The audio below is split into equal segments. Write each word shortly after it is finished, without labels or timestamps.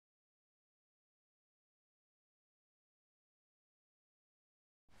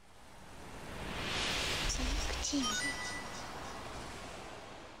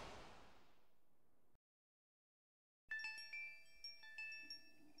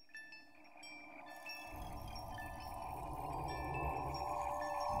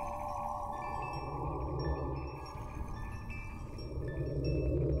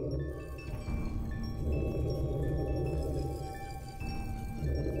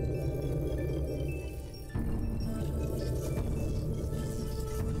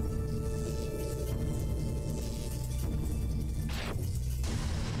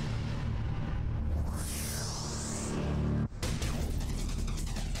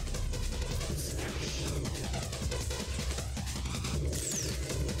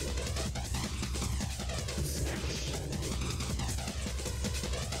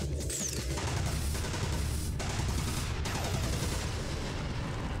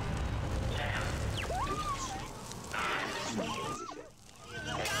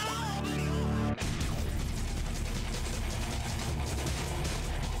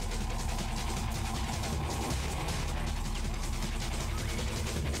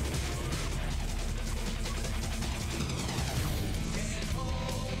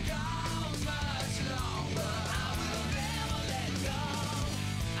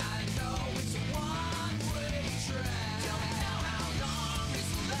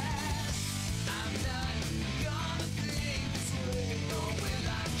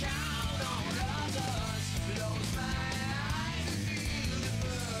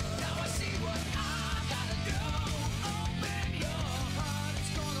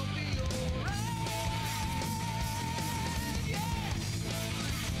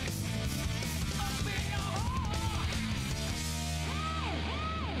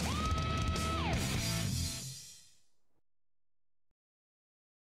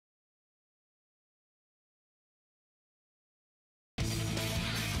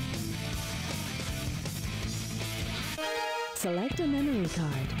Select a memory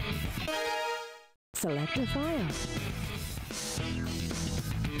card. Select a file.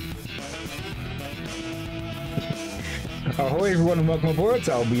 Ahoy everyone and welcome aboard.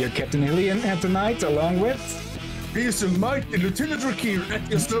 I'll be your Captain Hillyan, and tonight, along with... Peace and might, the Lieutenant Rick here at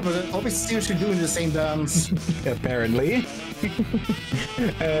your server. Are we seriously doing the same dance? Apparently.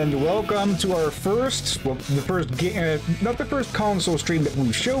 And welcome to our first, well, the first game, not the first console stream that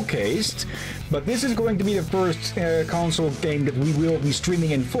we've showcased, but this is going to be the first console game that we will be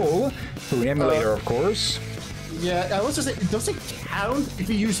streaming in full, through an emulator, of course. Yeah, I was just saying, does it count if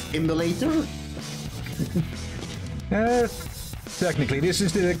you use emulator? Technically, this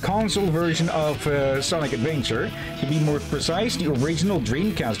is the console version of Sonic Adventure. To be more precise, the original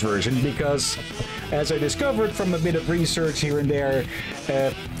Dreamcast version, because, as I discovered from a bit of research here and there,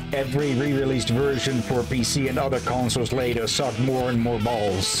 every re-released version for PC and other consoles later sucked more and more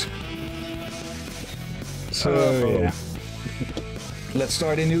balls. So, yeah. Let's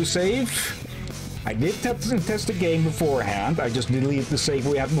start a new save. I did test the game beforehand. I just deleted the save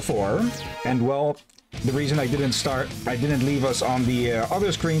we had before. And, well, the reason I didn't leave us on the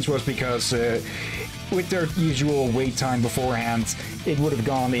other screens was because with their usual wait time beforehand, it would have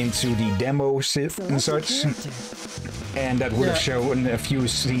gone into the demo and such, and that would have shown a few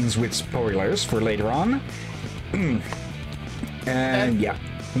scenes with spoilers for later on. And yeah,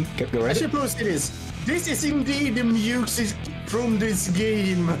 go ahead. I suppose it is. This is indeed the music from this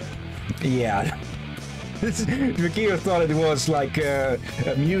game. Yeah. Vakio thought it was like a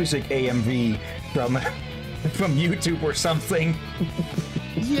music AMV from YouTube or something.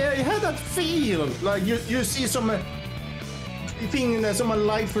 Yeah, it had that feel. Like you see some thing that someone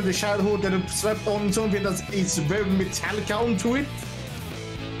light from the childhood that slept on something that is very metallic onto it.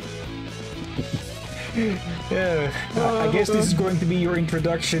 I guess this is going to be your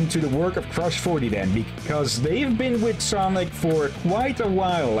introduction to the work of Crush 40 then, because they've been with Sonic for quite a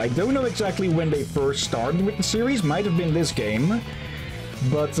while. I don't know exactly when they first started with the series, might have been this game,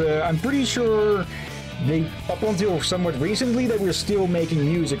 but I'm pretty sure they, up until somewhat recently, they were still making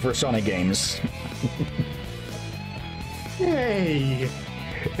music for Sonic games. Hey!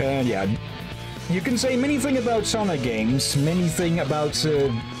 Yeah, you can say many things about Sonic games, many things about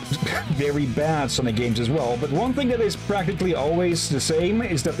very bad Sonic games as well, but one thing that is practically always the same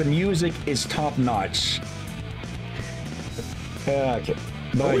is that the music is top-notch. Okay.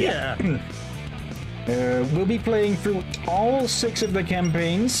 But yeah. We'll be playing through all 6 of the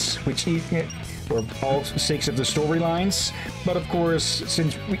campaigns, or all 6 of the storylines, but of course,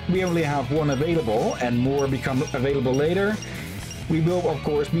 since we only have one available, and more become available later, we will of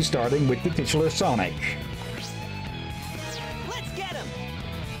course be starting with the titular Sonic. Let's get him!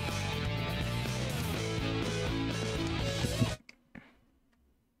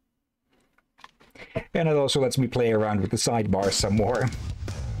 And it also lets me play around with the sidebar some more.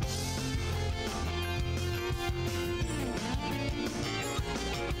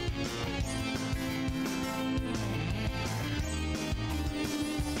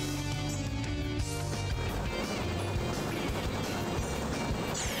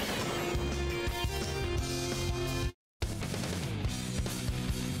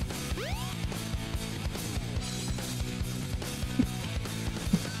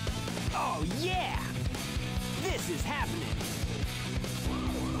 Oh yeah! This is happening!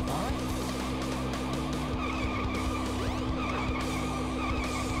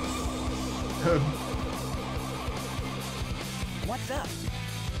 What's up?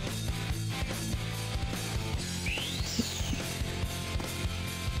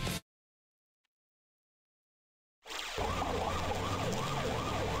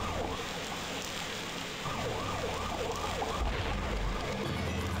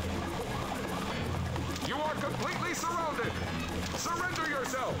 You are completely surrounded! Surrender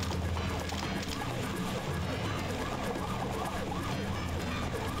yourself!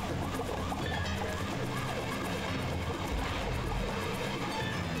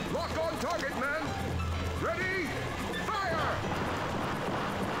 Lock on target, men! Ready? Fire!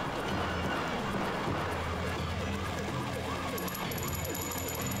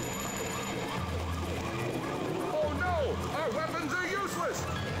 Oh no! Our weapons are useless!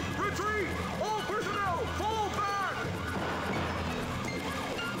 Retreat! All personnel, fall back!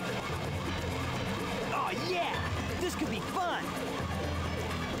 Oh yeah! This could be fun!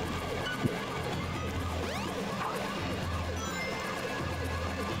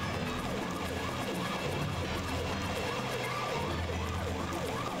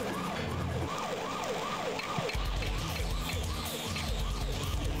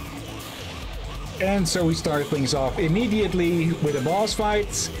 And so we start things off immediately with a boss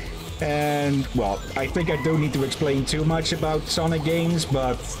fight. And, well, I think I don't need to explain too much about Sonic games,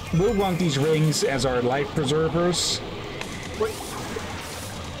 but we'll want these rings as our life preservers.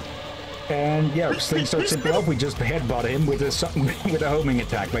 And yeah, things start simple off. We just headbutt him with a homing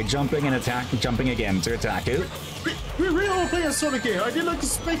attack by jumping and jumping again to attack it. We really play a Sonic game. I didn't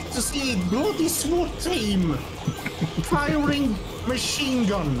expect to see bloody SWAT team firing machine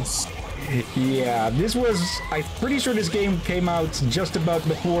guns. Yeah, this was... I'm pretty sure this game came out just about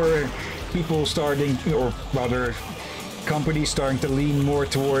before people starting, or rather, companies starting to lean more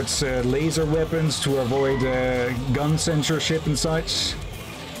towards laser weapons to avoid gun censorship and such.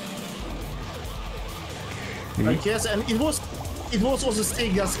 I guess, and it was also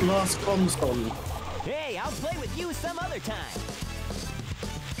Sega's last console. Hey, I'll play with you some other time!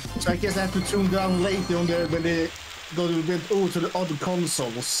 So I guess I have to tune down later on there when they went over to the other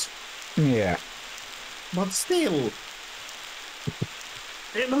consoles. Yeah. But still,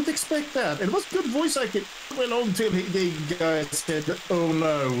 I don't expect that. It was good voice acting well until the guy said, "Oh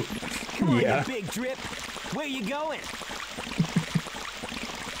no." Come on, Yeah. you big drip! Where you going?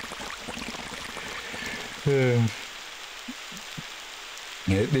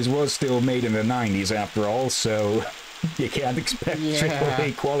 This was still made in the 90s after all, so you can't expect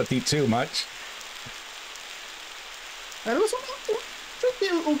AAA quality too much. And it was an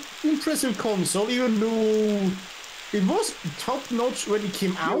impressive console, even though it was top-notch when it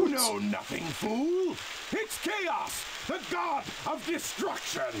came out. You know nothing, fool! It's Chaos, the god of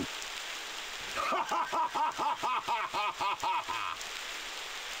destruction!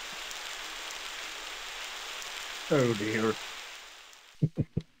 Oh dear.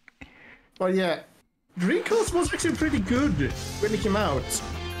 But yeah, Dreamcast was actually pretty good when it came out.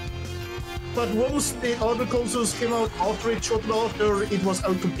 But once the other consoles came out after it, shortly after, it was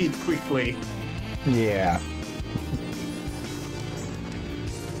outcompeted quickly. Yeah.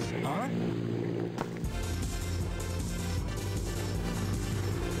 Huh?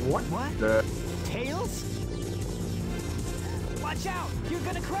 What? Tails? Watch out! You're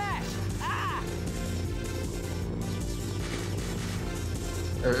gonna crash! Ah!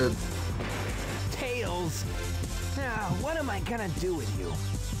 Tails! Now, what am I gonna do with you?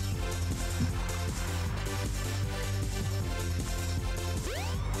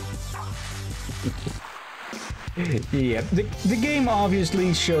 Yeah, the game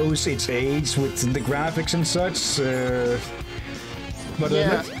obviously shows its age with the graphics and such, but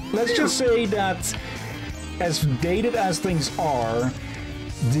Yeah. let's just say that as dated as things are,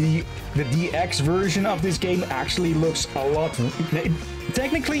 the DX version of this game actually looks a lot...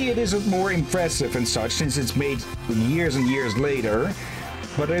 Technically it is more impressive and such since it's made years and years later,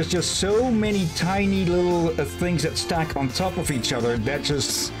 but there's just so many tiny little things that stack on top of each other that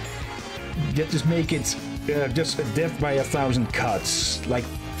just make it just a death by 1,000 cuts. Like,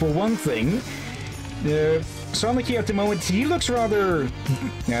 for one thing, Sonic here at the moment, he looks rather...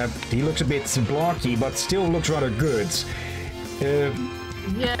 he looks a bit blocky, but still looks rather good.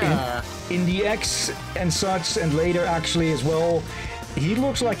 Yeah. In the X and such, and later actually as well, he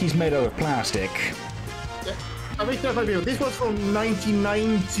looks like he's made out of plastic. I think that this was from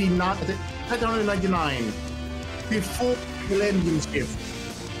 1999, before Millennium Shift.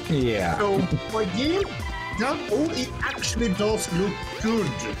 Yeah. So, for a game, that it actually does look good.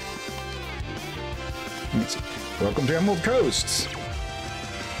 Welcome to Emerald Coast.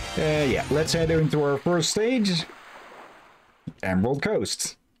 Yeah, let's head into our first stage. Emerald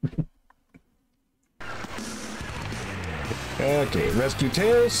Coast. Okay, rescue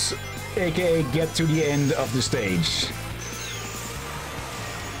Tails, aka get to the end of the stage.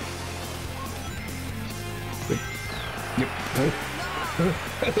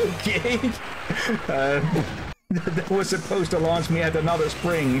 Okay. That was supposed to launch me at another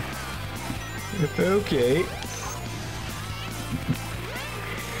spring. Okay.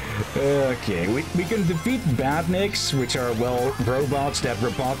 Okay, we can defeat Badniks, which are, well, robots that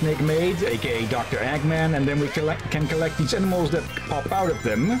Robotnik made, aka Dr. Eggman, and then we can collect these animals that pop out of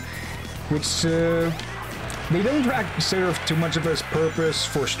them, which, they don't serve too much of a purpose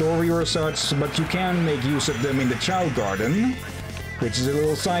for story or such, but you can make use of them in the Chow Garden, which is a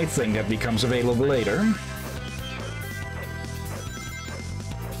little side thing that becomes available later.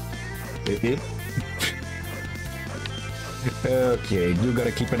 Okay, you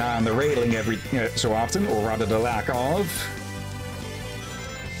gotta keep an eye on the railing every so often, or rather the lack of.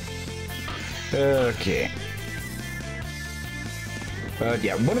 Okay. But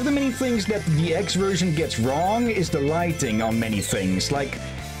yeah, one of the many things that the X version gets wrong is the lighting on many things. Like,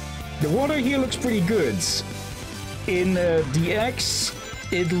 the water here looks pretty good. In DX,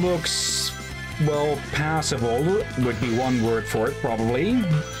 it looks, well, passable, would be one word for it, probably.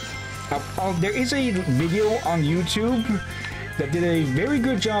 There is a video on YouTube that did a very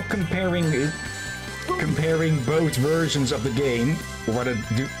good job comparing both versions of the game, whether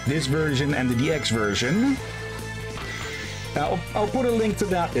this version and the DX version. I'll put a link to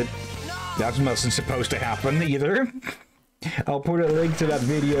that. That wasn't supposed to happen either. I'll put a link to that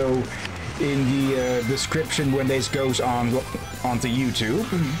video in the description when this goes onto YouTube.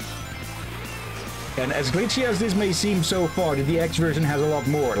 And as glitchy as this may seem so far, the DX version has a lot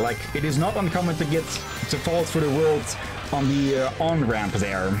more. Like, it is not uncommon to get to fall through the world on the on-ramp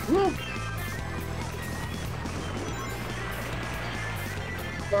there.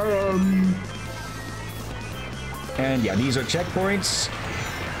 And yeah, these are checkpoints.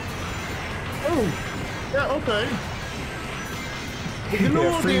 Oh, yeah, okay. You know,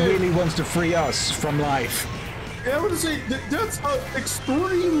 yeah, Free Willy wants to free us from life. Yeah, I would say that's an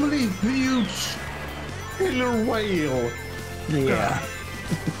extremely huge killer whale. Yeah.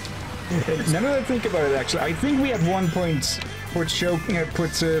 Now that I think about it, actually, I think we at one point put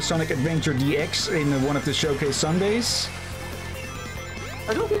Sonic Adventure DX in one of the Showcase Sundays.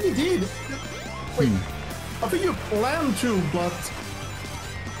 I don't think you did. Wait, I think you planned to, but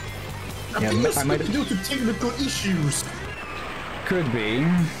I think you skipped due to technical issues. Could be.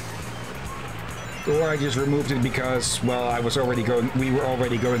 Or I just removed it because, well, we were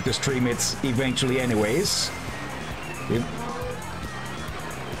already going to stream it eventually anyways. Yep.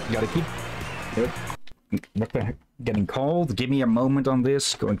 Gotta keep... Yep. What the heck? Getting cold? Give me a moment on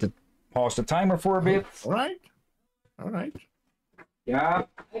this. Going to pause the timer for a bit. Alright. Alright. Yeah.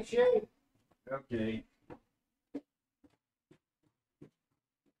 Okay.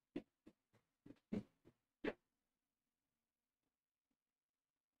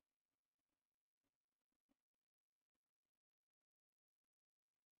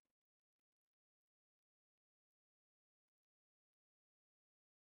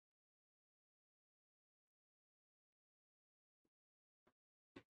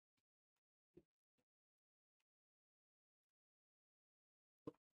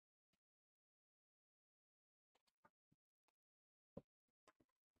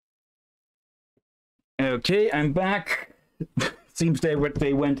 Okay, I'm back. Seems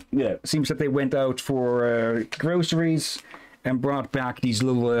that they went out for groceries and brought back these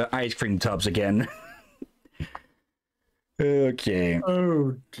little ice cream tubs again. Okay.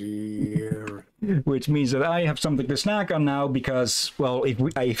 Oh dear. Which means that I have something to snack on now because, well,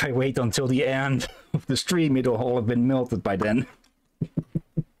 if I wait until the end of the stream, it'll all have been melted by then.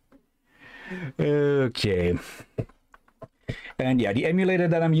 Okay. And yeah, the emulator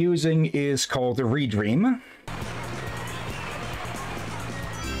that I'm using is called the Redream.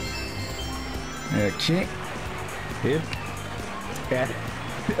 Okay. Yep.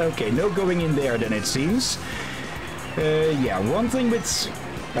 Okay, no going in there then, it seems. Yeah, one thing with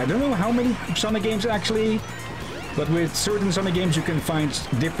I don't know how many Sonic games actually, but with certain Sonic games you can find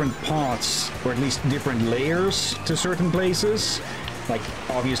different paths, or at least different layers to certain places. Like,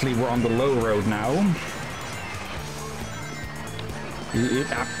 obviously we're on the low road now.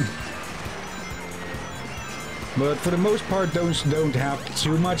 But for the most part, those don't have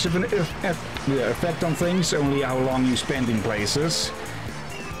too much of an effect on things, only how long you spend in places.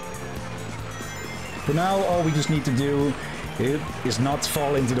 For now, all we just need to do is not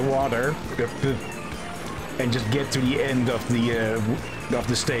fall into the water and just get to the end of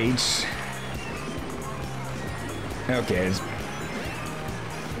the stage. Okay.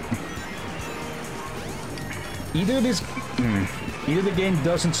 Either the game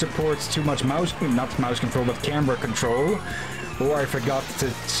doesn't support too much not mouse control, but camera control, or I forgot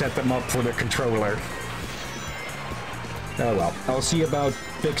to set them up for the controller. Oh well, I'll see about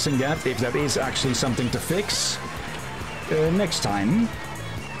fixing that, if that is actually something to fix, next time.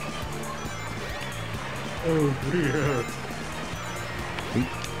 Oh dear.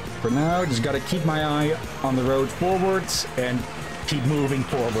 For now, just gotta keep my eye on the road forwards and keep moving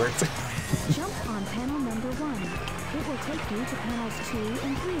forward. Jump on panel number 1. It will take you to panels 2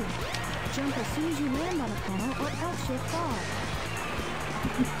 and 3. Jump as soon as you land on a panel or else you'll fall.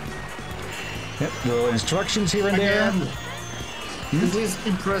 Yep, little instructions here and there. This is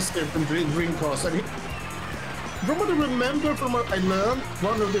impressive from Dreamcast. And from what I remember, from what I learned,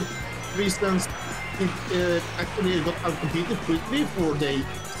 one of the reasons it actually got outcompeted quickly, for they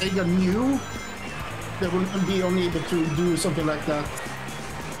got new, they wouldn't be unable to do something like that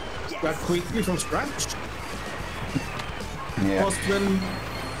quickly from scratch. Yeah. Because when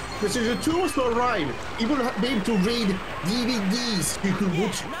PlayStation 2 was to arrive, you would be able to read DVDs you could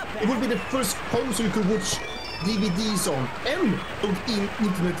watch. It would be the first console you could watch DVDs on and put in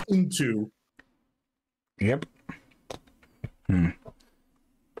internet into. Yep.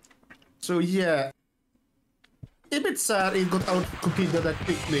 So yeah, a bit sad it got out competed that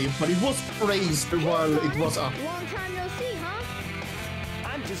quickly, but it was praised while it was up. Long time no see, huh?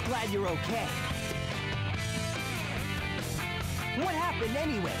 I'm just glad you're okay. What happened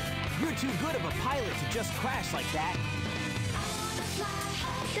anyway? You're too good of a pilot to just crash like that.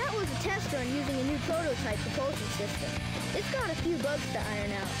 That was a test run using a new prototype propulsion system. It's got a few bugs to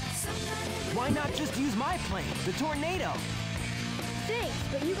iron out. Why not just use my plane, the Tornado? Thanks,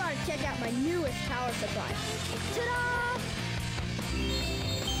 but you gotta check out my newest power supply. Ta-da!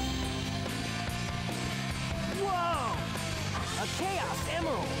 Whoa! A Chaos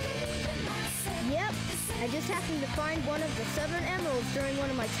Emerald! Yep, I just happened to find one of the 7 emeralds during one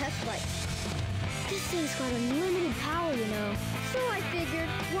of my test flights. This thing's got unlimited power, you know. So I figured,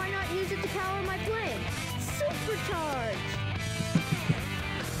 why not use it to power my plane? Supercharged!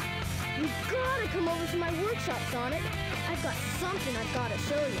 You gotta come over to my workshop, Sonic. I've got something I've gotta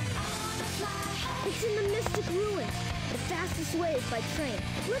show you. It's in the Mystic Ruins, the fastest way is by train.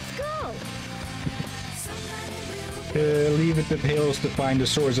 Let's go! Leave it to Hills to find the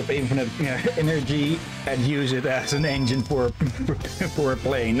source of infinite energy and use it as an engine for a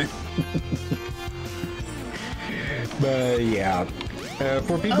plane. But yeah,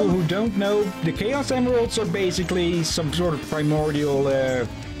 for people who don't know, the Chaos Emeralds are basically some sort of primordial,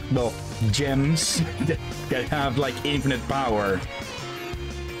 well, gems that have like infinite power.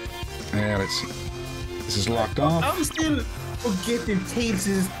 Let's see. This is locked off. I'm still forgetting Tails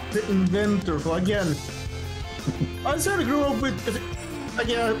is the inventor. So again, I said I grew up with,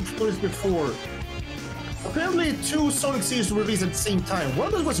 again, I've told this before. Apparently 2 Sonic series were released at the same time.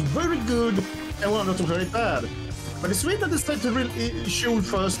 One that was very good and one that was very bad. But it's weird that they started to really show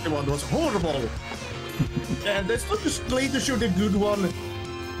first the one that was horrible. And they started to later show the good one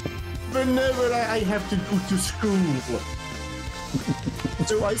whenever I have to go to school.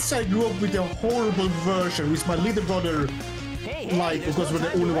 So I said I grew up with a horrible version, which my little brother liked because we're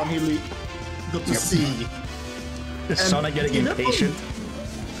the only one he really got to see. Is Sonic getting impatient?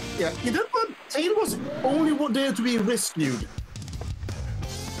 Yeah, in that one, Tail was only one there to be rescued.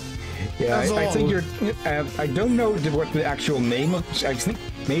 Yeah, I think you're. I don't know what the actual name of. I think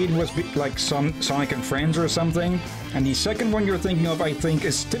maybe it was like some Sonic and Friends or something. And the second one you're thinking of, I think,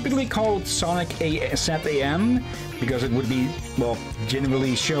 is typically called Sonic Sat AM, because it would be, well,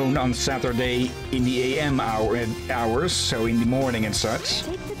 generally shown on Saturday in the AM hours, so in the morning and such.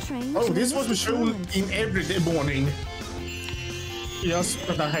 Take the train Oh, to this the was Mystic shown Ruins. in every morning. Yes,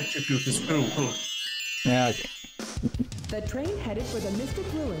 but I had to go to school. Yeah. Okay. The train headed for the Mystic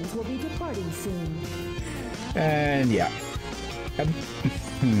Ruins will be departing soon. And yeah.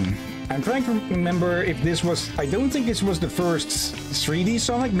 I'm trying to remember if this was. I don't think this was the first 3D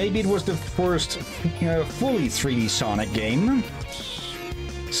Sonic. Maybe it was the first fully 3D Sonic game.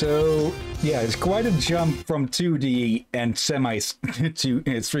 So, yeah, it's quite a jump from 2D and semi to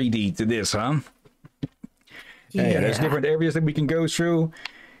 3D to this, huh? Yeah, there's different areas that we can go through.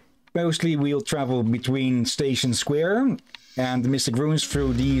 Mostly we'll travel between Station Square and the Mystic Ruins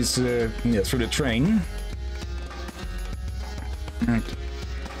through these, through the train.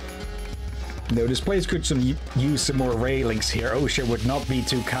 Though this place could use some more railings here. OSHA would not be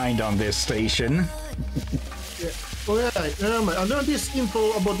too kind on this station. Oh yeah, I learned this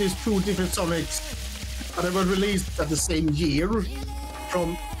info about these two different Sonics that were released at the same year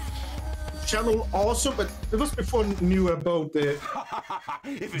from Channel Awesome, but it was before I knew about the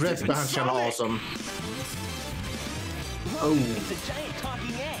Red Band Channel Awesome. Oh. It's a giant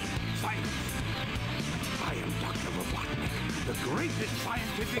talking egg. Science. I am Dr. Robotnik, the greatest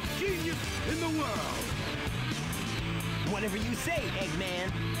scientific genius in the world. Whatever you say,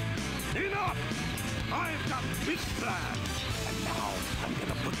 Eggman. Enough! I've got big plans, and now I'm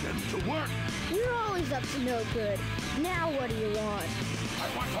gonna put them to work. You're always up to no good. Now what do you want? I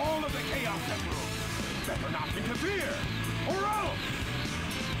want all of the Chaos Emeralds. Better not interfere, or else!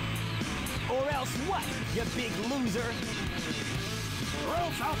 Or else what, you big loser? Or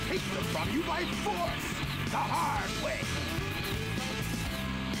else I'll take them from you by force, the hard way.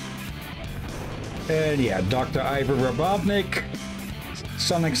 And yeah, Dr. Ivor Robotnik,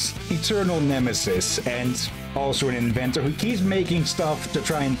 Sonic's eternal nemesis, and also an inventor who keeps making stuff to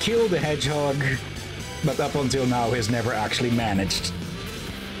try and kill the hedgehog, but up until now has never actually managed.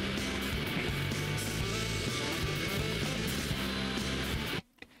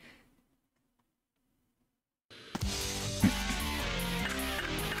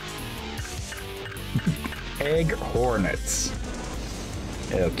 Egg Hornets.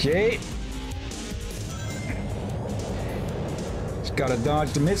 Okay. Gotta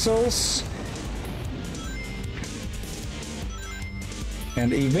dodge the missiles.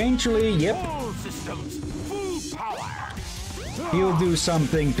 And eventually, yep, All systems, full power. he'll do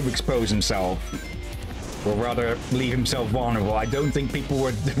something to expose himself. Or rather, leave himself vulnerable. I don't think people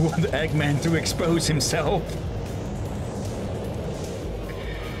would want Eggman to expose himself.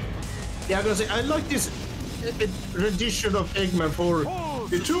 Yeah, I'm gonna say, I like this rendition of Eggman for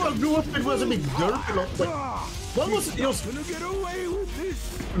the two I grew up with was a bit dirty, but one was just Gonna get away with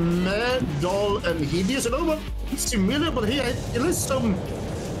this. mad, dull, and hideous. Another one similar, but he had at least some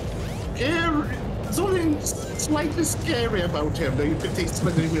something slightly scary about him that you could take some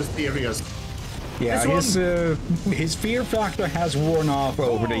serious. Yeah, This his fear factor has worn off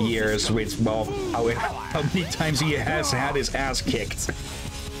over the years with, well, how many times he has had his ass kicked.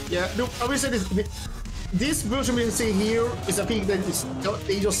 Yeah, no, I will say this version we see here is a thing that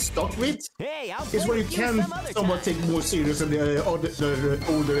they just stuck with. Hey, I'll It's play where you with can some other somewhat time. take more serious than the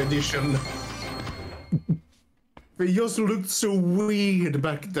older edition. They just looked so weird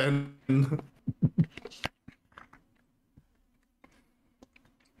back then.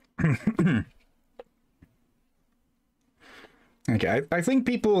 Okay, I think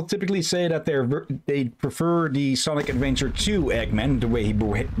people typically say that they prefer the Sonic Adventure 2 Eggman, the way he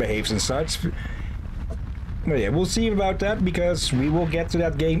behaves and such. But yeah, we'll see about that because we will get to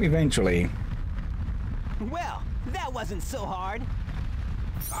that game eventually. Well, that wasn't so hard.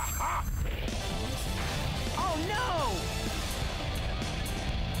 Oh no!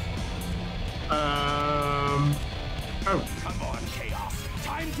 Oh, Come on, Chaos.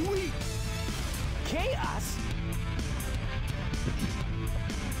 Time to eat. Chaos?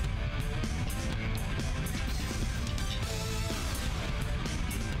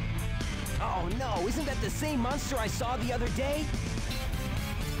 Oh no, isn't that the same monster I saw the other day?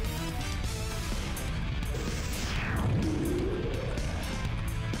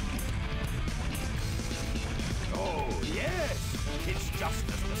 Oh, yes. It's just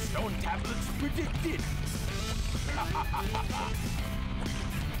as the stone tablets predicted.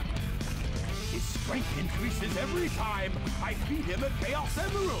 His strength increases every time I feed him a Chaos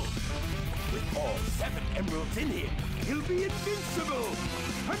Emerald. With all 7 emeralds in him, he'll be invincible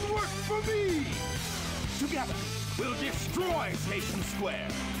and work for me. Together, we'll destroy Station Square.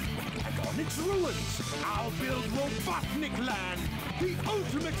 And on its ruins, I'll build Robotnik Land, the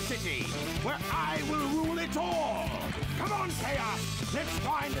ultimate city, where I will rule it all. Come on, Chaos, let's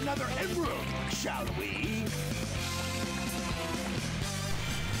find another emerald, shall we?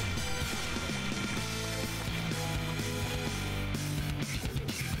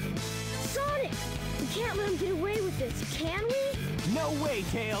 Sonic! We can't let him get away with this, can we? No way,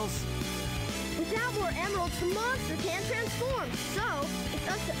 Tails. Without more emeralds, the monster can't transform. So, it's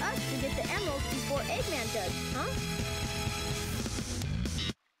up to us to get the emeralds before Eggman does, huh?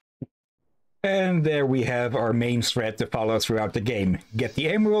 And there we have our main thread to follow throughout the game. Get the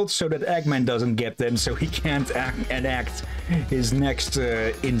emeralds so that Eggman doesn't get them, so he can't enact his next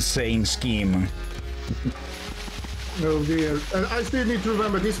insane scheme. Oh dear. And I still need to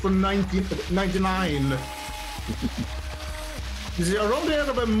remember this from 1999. You see, around the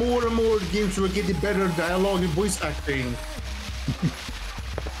era when more and more games were getting better dialogue and voice acting.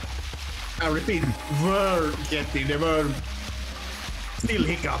 I repeat, there were still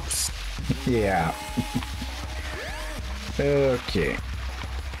hiccups. Yeah. Okay.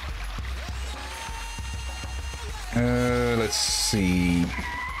 Let's see.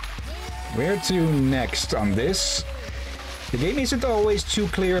 Where to next on this? The game isn't always too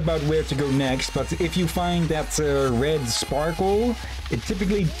clear about where to go next, but if you find that red sparkle, it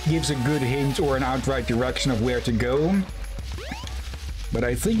typically gives a good hint or an outright direction of where to go. But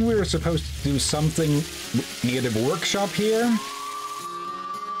I think we were supposed to do something near the workshop here.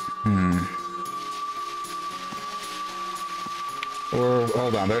 Or,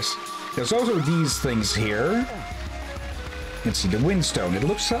 hold on, there's also these things here. Let's see, the windstone. It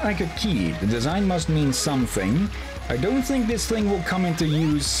looks like a key. The design must mean something. I don't think this thing will come into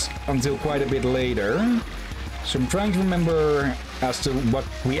use until quite a bit later. So I'm trying to remember as to what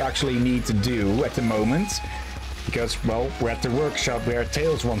we actually need to do at the moment. Because, well, we're at the workshop where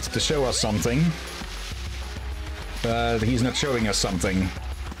Tails wanted to show us something. But he's not showing us something.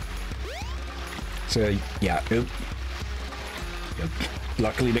 So, yeah. Oop.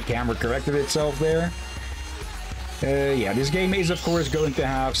 Luckily the camera corrected itself there. Yeah, this game is of course going to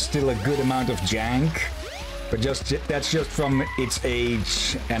have still a good amount of jank. But that's just from its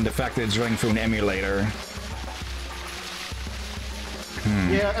age and the fact that it's running through an emulator.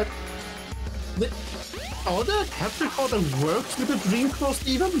 Yeah, all the capture card that works with the Dreamcast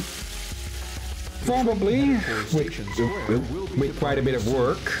even? Probably, with quite a bit of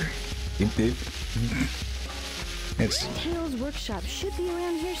work. It's Tails' workshop should be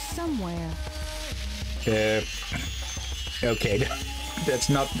around here somewhere. okay, that's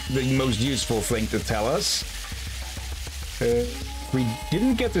not the most useful thing to tell us. We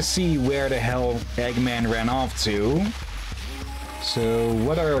didn't get to see where the hell Eggman ran off to. So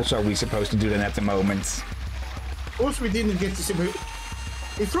what else are we supposed to do then at the moment? Of course we didn't get to see, but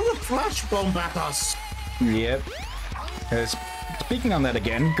he threw a flash bomb at us. Yep. Speaking on that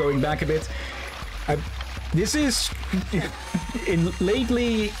again, going back a bit, this is...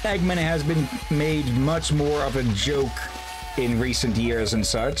 lately, Eggman has been made much more of a joke in recent years and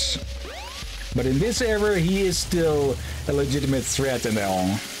such. But in this era, he is still a legitimate threat and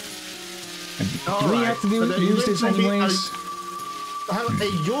all. Do we have to use this anyways? I have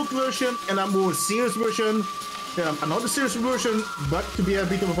a joke version and a more serious version. Then another serious version, but to be a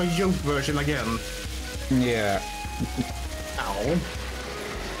bit of a joke version again. Yeah. Ow.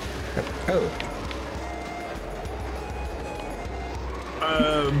 Oh.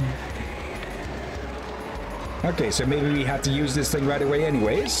 Okay, so maybe we have to use this thing right away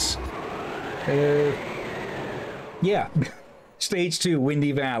anyways. Yeah. Stage 2,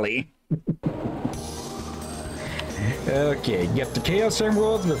 Windy Valley. Okay, get the Chaos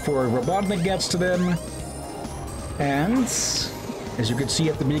Emerald before Robotnik gets to them. And, as you can see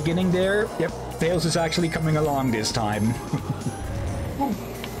at the beginning there, yep, Tails is actually coming along this time.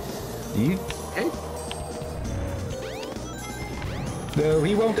 Though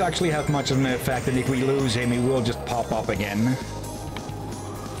he won't actually have much of an effect, and if we lose him, he will just pop up again.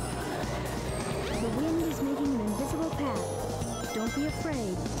 The wind is making an invisible path. Don't be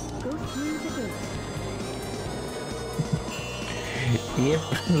afraid. Go through the gate. Yep,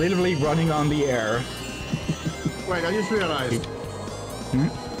 literally running on the air. Wait, I just realized.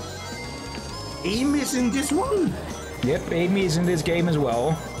 Amy is in this one? Yep, Amy is in this game as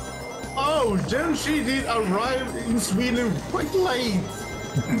well. Oh, then she did arrive in Sweden quite late.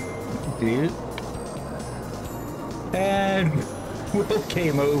 Dude. And Will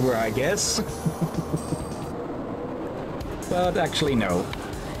came over, I guess. But actually, no.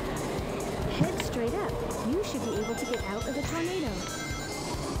 Head straight up. You should be able to get out of the tornado.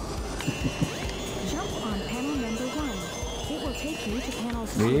 Jump on panel number 1. It will take you to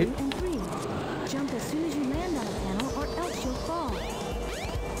panels 2 and 3. Jump as soon as you land on a panel, or else you'll fall.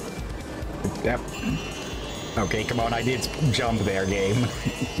 Yep. Okay, come on, I did jump there, game.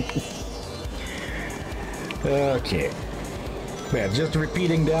 Okay. Yeah, just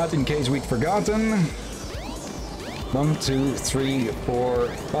repeating that in case we'd forgotten. 1, 2, 3, 4,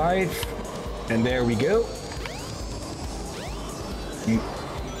 5. And there we go.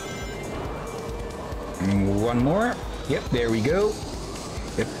 And one more. Yep, there we go.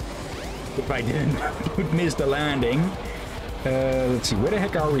 Yep. If I didn't miss the landing. Let's see, where the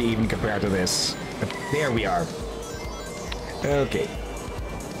heck are we even compared to this? There we are. Okay.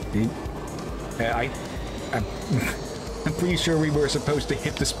 I'm pretty sure we were supposed to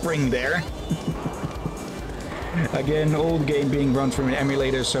hit the spring there. Again, old game being run from an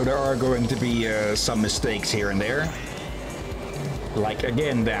emulator, so there are going to be some mistakes here and there. Like,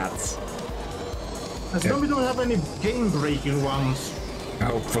 again, that. As long as we don't have any game-breaking ones.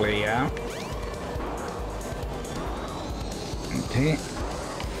 Hopefully, yeah. Okay.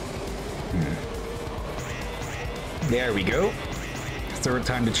 There we go. Third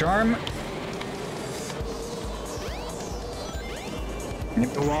time the charm.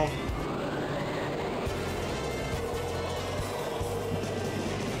 Go off.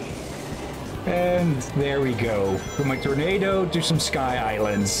 And there we go. From a tornado to some sky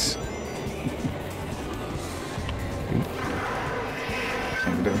islands.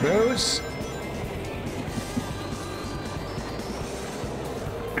 And of those.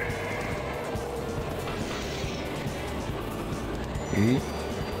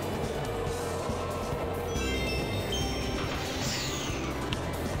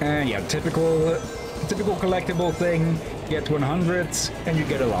 And yeah, typical collectible thing. Get 100 and you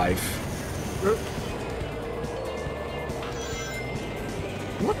get a life.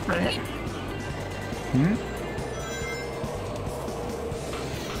 What the heck?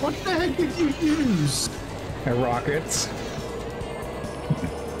 What the heck did you use? A rocket.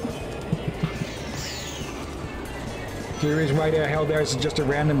 Curious why the hell there's just a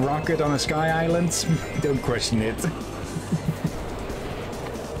random rocket on a sky island? Don't question it.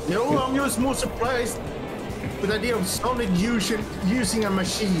 No, I'm just more surprised with the idea of Sonic using a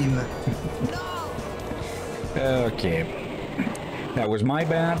machine. Okay. That was my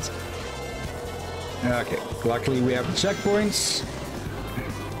bad. Okay. Luckily we have the checkpoints.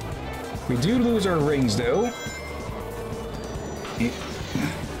 We do lose our rings though.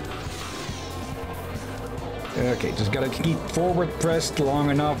 Okay, just gotta keep forward pressed long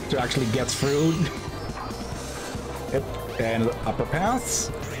enough to actually get through. Yep, and upper paths.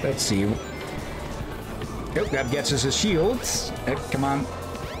 Let's see. Yep, that gets us a shield. Yep, come on.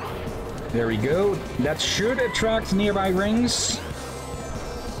 There we go. That should attract nearby rings.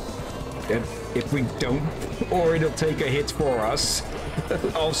 Yep, if we don't, or it'll take a hit for us.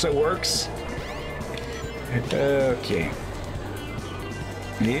 Also works. Okay.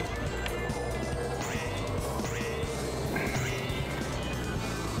 Yep.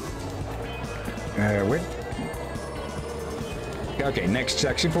 Wait. Okay, next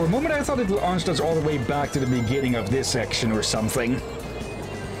section. For a moment I thought it launched us all the way back to the beginning of this section or something.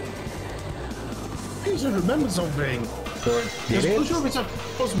 I should remember something. Or did it? I'm not sure if it's a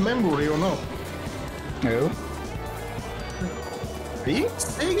post memory or not. No.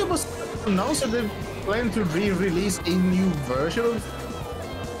 Sega was announced that they plan to re-release a new version of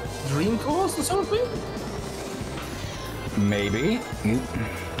Dreamcast or something? Maybe.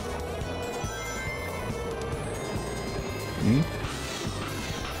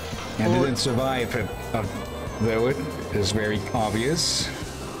 And didn't survive it, though it is very obvious.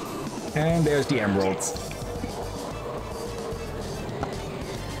 And there's the emeralds.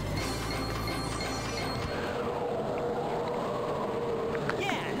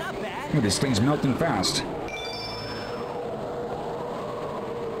 Yeah, not bad. Oh, this thing's melting fast.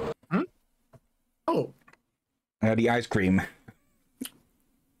 Hmm? Oh, The ice cream.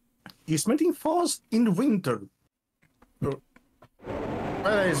 it's melting fast in the winter. Well,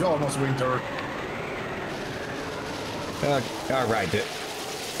 it's almost winter. Alright.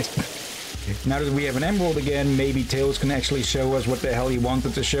 Now that we have an emerald again, maybe Tails can actually show us what the hell he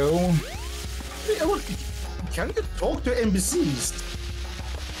wanted to show. Yeah, well, can you talk to NPCs?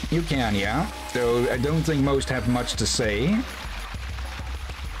 You can, yeah. Though I don't think most have much to say.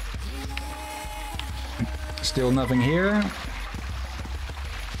 Still nothing here.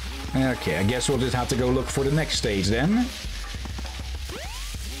 Okay, I guess we'll just have to go look for the next stage then.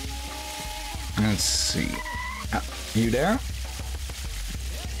 Let's see. You there?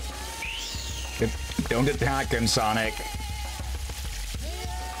 Don't attack him, Sonic.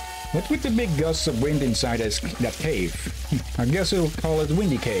 What with the big gusts of wind inside that cave? I guess we'll call it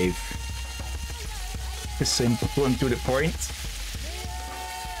Windy Cave. Simple and to the point.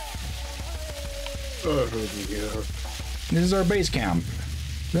 Oh dear. This is our base camp.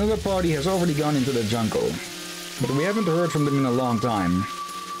 The other party has already gone into the jungle, but we haven't heard from them in a long time.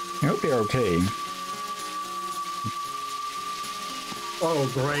 I hope they're okay. Oh,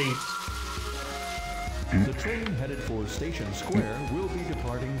 great. The train headed for Station Square will be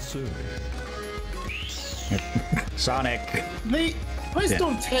departing soon. Sonic. Please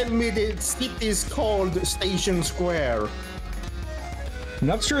don't tell me the city is called Station Square.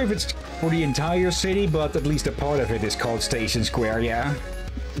 Not sure if it's for the entire city, but at least a part of it is called Station Square, yeah.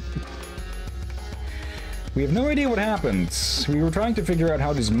 We have no idea what happened. We were trying to figure out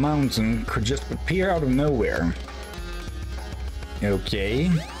how this mountain could just appear out of nowhere.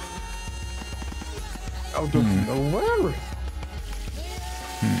 Okay. Out of nowhere?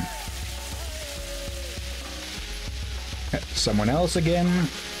 Someone else again.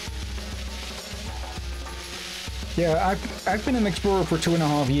 Yeah, I've been an explorer for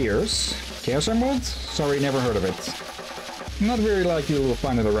 2.5 years. Chaos Emerald? Sorry, never heard of it. Not very likely we'll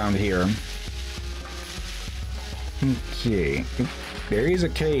find it around here. Okay. There is a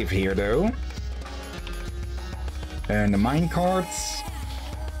cave here, though. And the minecarts.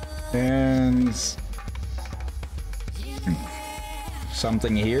 And...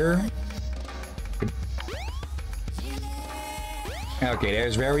 something here. Okay,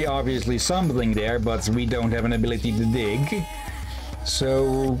 there's very obviously something there, but we don't have an ability to dig.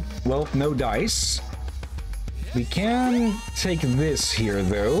 So, well, no dice. We can take this here,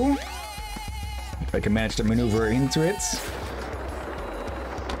 though. If I can manage to maneuver into it.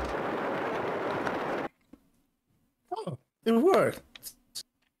 Oh, it worked.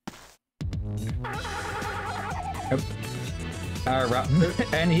 Alright,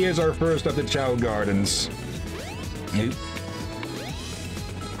 and here's our first of the Chow Gardens.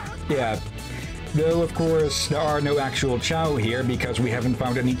 Yeah, though of course there are no actual Chow here because we haven't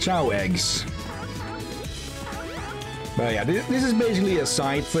found any Chow eggs. But yeah, this is basically a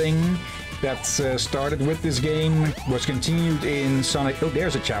side thing that started with this game, was continued in Sonic... Oh,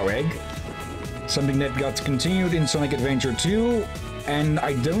 there's a Chow egg. Something that got continued in Sonic Adventure 2, and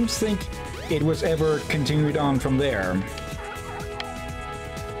I don't think it was ever continued on from there.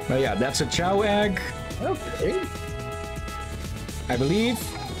 But yeah, that's a Chow egg. Okay. I believe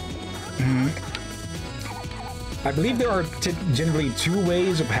there are generally 2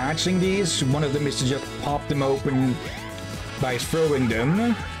 ways of hatching these. One of them is to just pop them open by throwing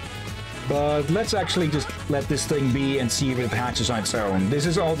them. But let's actually just let this thing be and see if it hatches on its own. This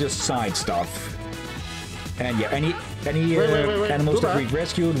is all just side stuff. And yeah, any wait. animals that we've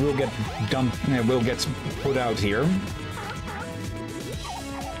rescued will get dumped, will get put out here.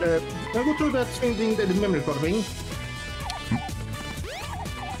 I'll go through that thing, the memory card thing.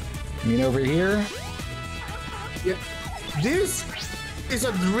 I mean, over here. Yeah. This is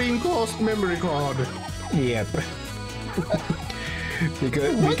a Dreamcast memory card. Yep.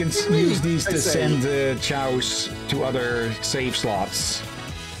 Because we can use these to send chows to other save slots.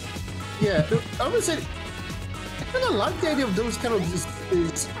 Yeah, I would say I kind of like the idea of those kind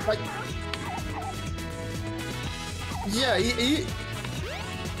of like. Yeah,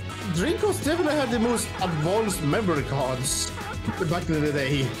 Dreamcast definitely had the most advanced memory cards back in the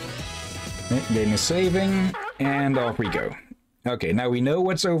day. Game is saving, and off we go. Okay, now we know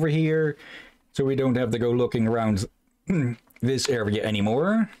what's over here, so we don't have to go looking around this area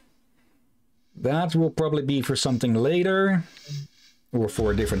anymore. That will probably be for something later, or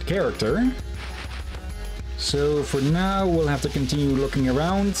for a different character. So for now, we'll have to continue looking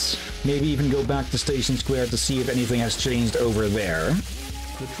around, maybe even go back to Station Square to see if anything has changed over there.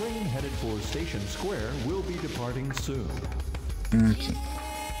 The train headed for Station Square will be departing soon. Okay.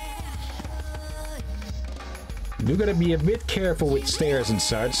 You gotta be a bit careful with stairs and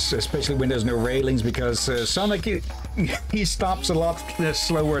such, especially when there's no railings, because Sonic, he stops a lot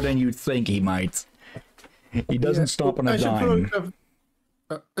slower than you'd think he might. He doesn't stop on a dime.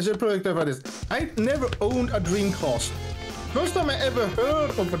 I should probably clarify this. I never owned a Dreamcast. First time I ever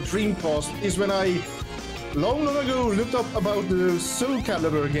heard of a Dreamcast is when I, long ago, looked up about the Soul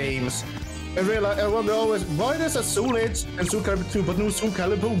Calibur games. And realized, I wonder always, why there's a Soul Edge and Soul Calibur 2, but no Soul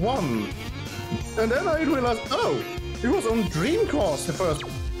Calibur 1? And then I realized, oh, it was on Dreamcast, the first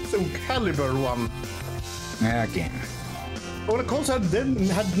Soul Calibur one. Again. On a console I then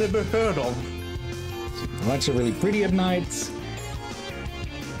had never heard of. Lights are really pretty at night.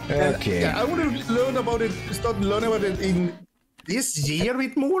 Okay. Yeah, I would have learned about it, started learning about it in this year a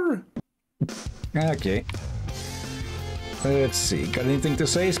bit more. Okay. Let's see. Got anything to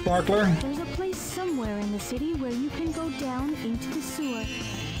say, Sparkler? There's a place somewhere in the city where you can go down into the sewer.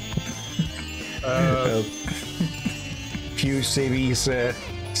 Fuse City's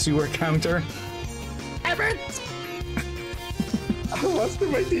sewer counter. Evan! What's the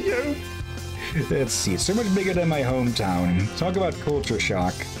way to go? Let's see, it's so much bigger than my hometown. Talk about culture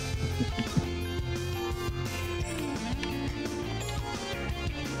shock.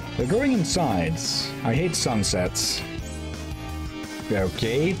 They're going inside. I hate sunsets.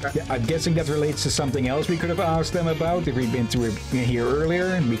 Okay, I'm guessing that relates to something else we could have asked them about if we'd been through here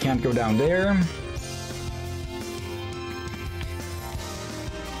earlier, and we can't go down there.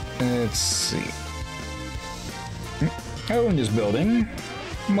 Let's see. Oh, in this building.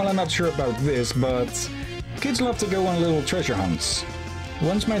 Well, I'm not sure about this, but kids love to go on little treasure hunts.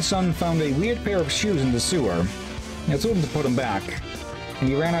 Once my son found a weird pair of shoes in the sewer. I told him to put them back, and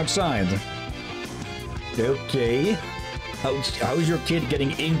he ran outside. Okay. How's your kid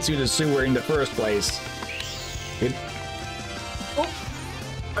getting into the sewer in the first place?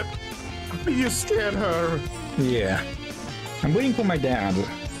 You scared her. Yeah. I'm waiting for my dad.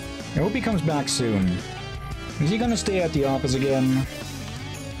 I hope he comes back soon. Is he gonna stay at the office again?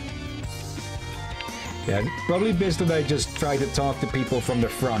 Yeah, probably best that I just try to talk to people from the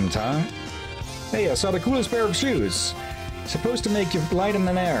front, huh? Hey, I saw the coolest pair of shoes. Supposed to make you light in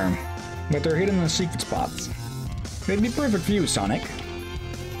the air, but they're hidden in a secret spot. They'd be perfect for you, Sonic.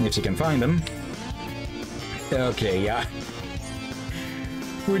 If you can find them. Okay, yeah.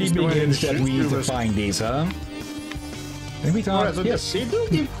 Pretty big hints that we need to find these, huh? And we thought, yes. They do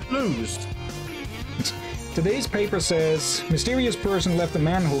give clues. Today's paper says, mysterious person left the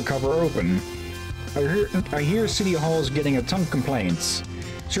manhole cover open. I hear City Hall's getting a ton of complaints.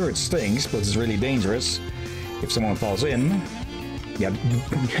 Sure, it stinks, but it's really dangerous. If someone falls in... Yeah,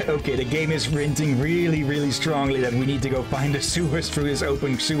 okay, the game is hinting really, really strongly that we need to go find the sewers through this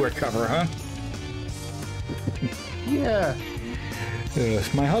open sewer cover, huh? Yeah.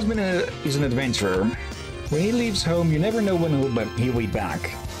 My husband is an adventurer. When he leaves home, you never know when he'll be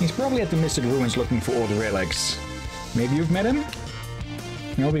back. He's probably at the Mystic Ruins looking for old relics. Maybe you've met him?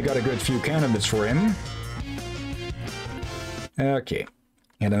 Well, we got a good few candidates for him. Okay.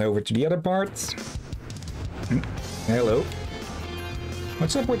 Heading over to the other part. Hello.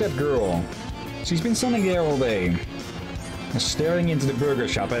 What's up with that girl? She's been standing there all day. Staring into the burger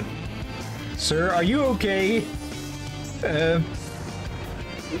shop at... Sir, are you okay?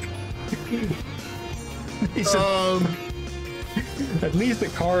 At least the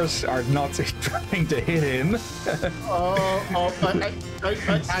cars are not trying to hit him.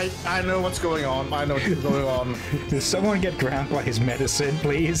 I know what's going on. I know what's going on. Does someone get grabbed by his medicine,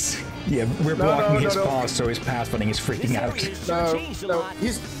 please? Yeah, we're blocking his path, so his pathfinding is freaking out. No,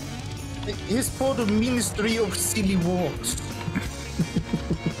 he's part of Ministry of Silly Walks.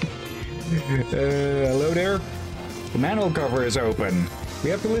 Hello there? The manhole cover is open. We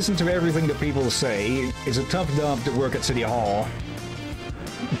have to listen to everything the people say. It's a tough job to work at City Hall.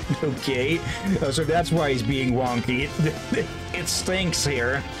 Okay, so that's why he's being wonky. It stinks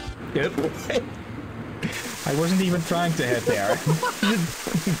here. Yep. I wasn't even trying to head there.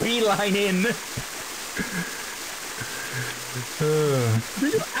 Beeline in.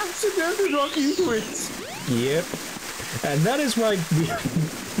 Did you accidentally run into it? Yep. And that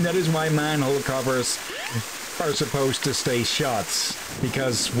is why manhole covers are supposed to stay shut,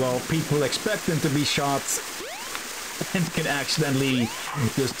 because, well, people expect them to be shot and can accidentally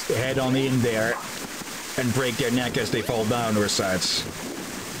just head on in there and break their neck as they fall down or such.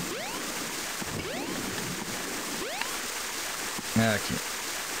 Okay.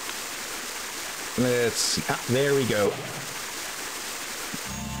 Let's see. Ah, there we go.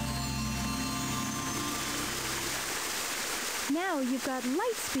 Now you've got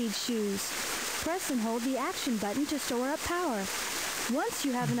light speed shoes. Press and hold the action button to store up power. Once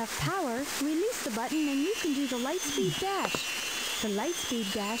you have enough power, release the button and you can do the light speed dash. The light speed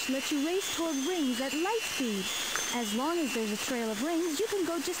dash lets you race toward rings at light speed. As long as there's a trail of rings, you can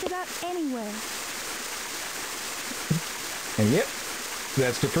go just about anywhere. And yep,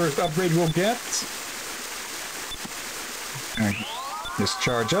 that's the first upgrade we'll get. Alright, just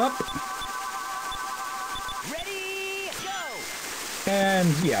charge up. Ready, go! And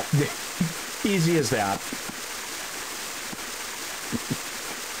yeah, easy as that.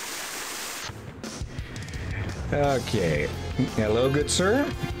 Okay. Hello, good sir.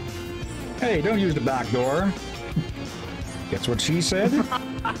 Hey, don't use the back door. That's what she said.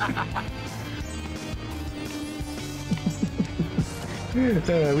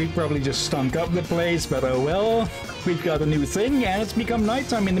 We probably just stunk up the place, but oh well. We've got a new thing, and it's become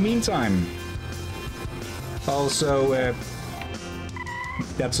nighttime in the meantime. Also,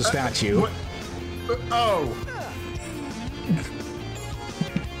 that's a statue. Oh!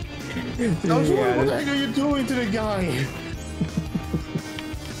 I was wondering what the heck are you doing to the guy?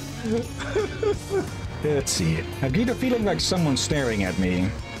 Let's see. I get a feeling like someone's staring at me.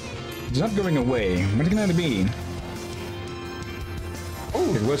 It's not going away. What's it gonna be?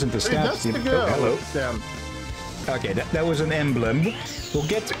 Oh, it wasn't the statue. That's the girl. Oh, hello. Damn. Okay, that was an emblem. We'll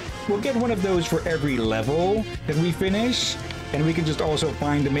get one of those for every level that we finish, and we can just also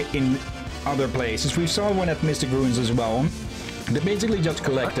find them in other places. We saw one at Mystic Ruins as well. They're basically just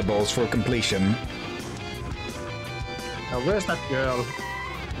collectibles for completion. Now where's that girl?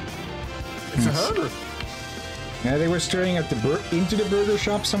 It's a her. Yeah, they were staring at into the burger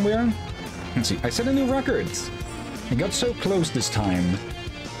shop somewhere. Let's see. I set a new record. I got so close this time.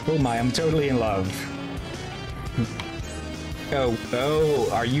 Oh my, I'm totally in love. Oh,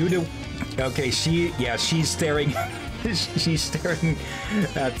 are you the... Okay, she's staring... she's staring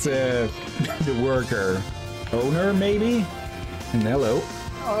at the worker. Owner, maybe? And hello.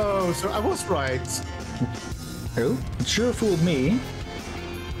 Oh, so I was right. Oh, it sure fooled me.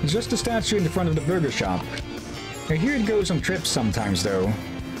 It's just a statue in the front of the burger shop. I hear it goes on trips sometimes, though.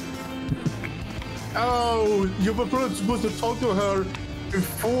 Oh, you were probably supposed to talk to her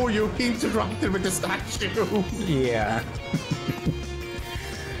before you interrupted with the statue. Yeah.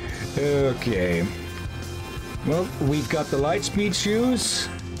 Okay. Well, we've got the Lightspeed shoes,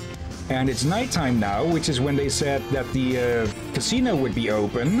 and it's nighttime now, which is when they said that the casino would be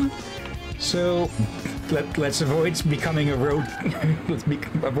open. So let's avoid becoming a road.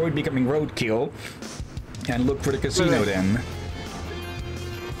 Avoid becoming roadkill, and look for the casino then.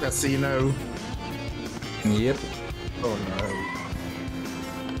 Casino. Yep. Oh no.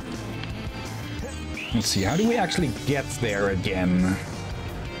 Let's see. How do we actually get there again?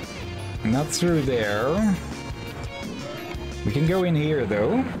 Not through there. We can go in here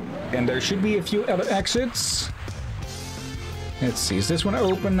though, and there should be a few other exits. Let's see, is this one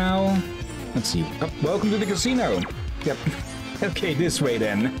open now? Let's see. Oh, welcome to the casino. Yep. Okay, this way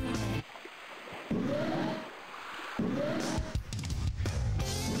then.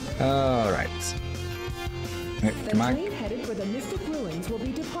 All right. The train headed for the Mystic Ruins will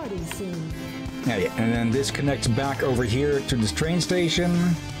be departing soon. Yeah, and then this connects back over here to this train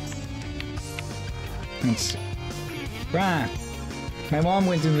station. Let's see. Ah, my mom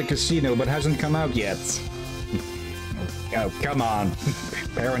went into the casino but hasn't come out yet. Oh, come on.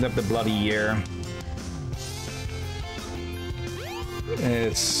 Parent of the bloody year.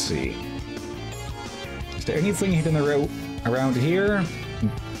 Let's see. Is there anything hidden around here?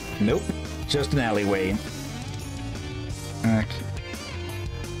 Nope. Just an alleyway. Okay.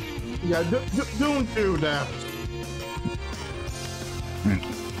 Yeah, don't do that.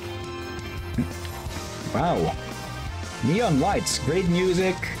 Wow. Neon lights, great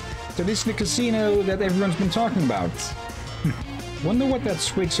music. So this is the casino that everyone's been talking about. Wonder what that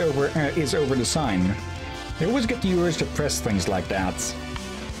switch is over the sign. I always get the urge to press things like that.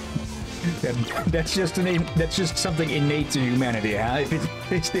 That's just something innate to humanity, huh?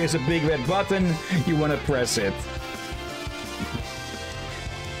 If there's a big red button, you want to press it.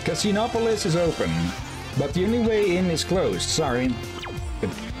 Casinopolis is open, but the only way in is closed. Sorry.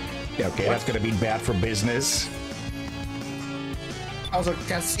 Okay, that's gonna be bad for business. Also,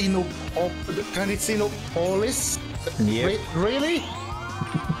 Casinopolis? Yep. Really?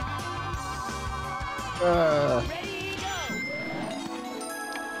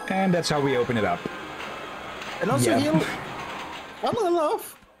 And that's how we open it up. And also Yep. here, funnily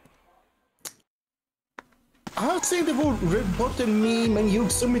enough, I've seen the whole red button meme and you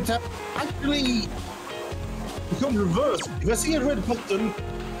actually become reversed. If I see a red button,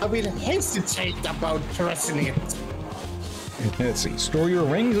 I will hesitate about pressing it. Let's see. Store your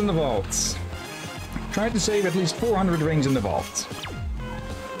rings in the vaults. Try to save at least 400 rings in the vault.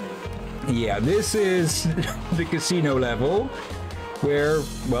 Yeah, this is the casino level, where,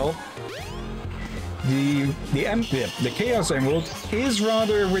 well, the Chaos Emerald is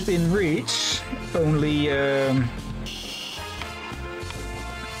rather within reach. Only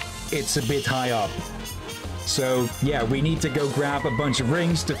it's a bit high up. So yeah, we need to go grab a bunch of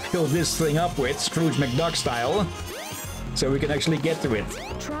rings to fill this thing up with, Scrooge McDuck style, so we can actually get to it.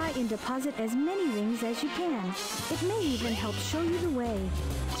 Try and deposit as many rings as you can. It may even help show you the way.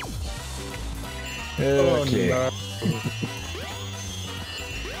 Okay. Oh, no.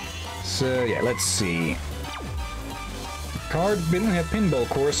 So yeah, let's see. Card pinball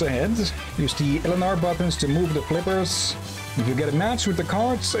course ahead. Use the LNR buttons to move the flippers. If you get a match with the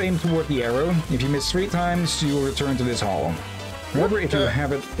cards, aim toward the arrow. If you miss 3 times, you will return to this hall. However, if you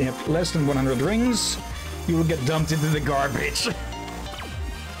have less than 100 rings, you will get dumped into the garbage.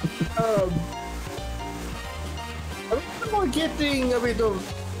 I'm getting a bit of...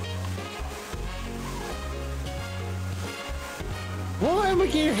 Why am I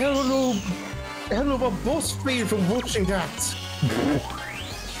getting hell of a boss feel from watching that?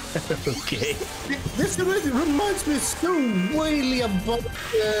 Okay. This already reminds me so wildly about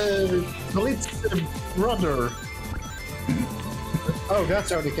Blitz's brother. Oh,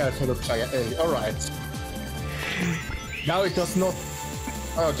 that's how the character looks like. Alright. Now it does not...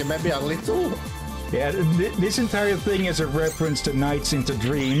 Okay, maybe a little? Yeah, this entire thing is a reference to Nights into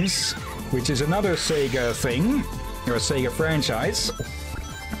Dreams, which is another Sega thing, or a Sega franchise.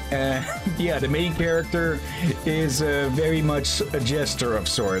 Yeah, the main character is very much a jester of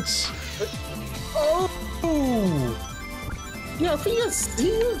sorts. Oh! Yeah, I think I've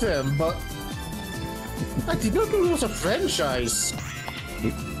seen them, but I did not know it was a franchise.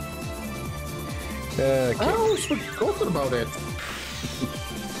 Okay. I always forgotten about it.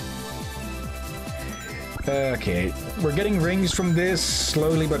 Okay, we're getting rings from this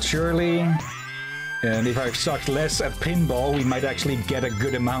slowly but surely. And if I suck less at pinball, we might actually get a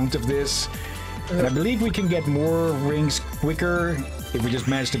good amount of this. And I believe we can get more rings quicker if we just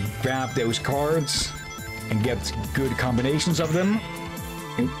manage to grab those cards and get good combinations of them.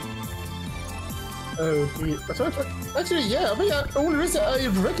 Okay. Actually, yeah, I mean, the only reason I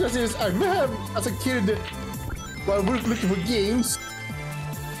recognize this is I may have, as a kid, while we were looking for games,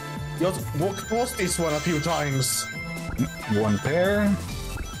 just walked past this one a few times. One pair.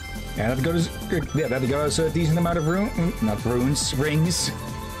 And that goes, yeah, that goes a decent amount of not runes, rings.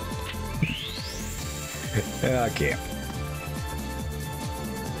 Okay.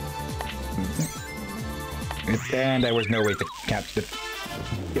 And there was no way to catch it.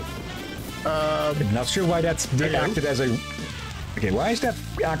 I'm not sure why that's acted as a... Okay, why is that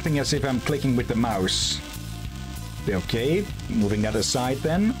acting as if I'm clicking with the mouse? Okay, moving that aside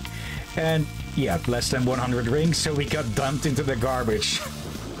then. And yeah, less than 100 rings, so we got dumped into the garbage.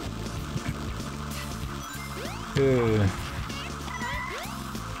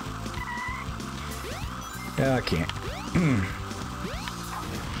 Okay.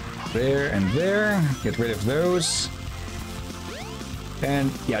 There and there. Get rid of those.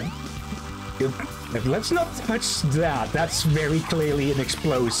 And yeah, let's not touch that. That's very clearly an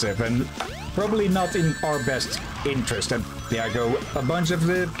explosive and probably not in our best interest. And there go a bunch of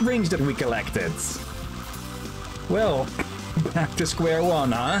the rings that we collected. Well, back to square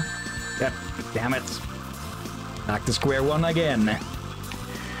one, huh? Damn it. Back to square one again.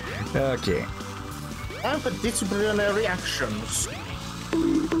 Okay. And for disciplinary actions.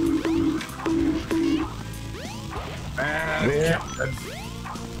 There.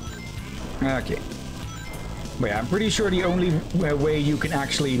 Okay. Well, I'm pretty sure the only way you can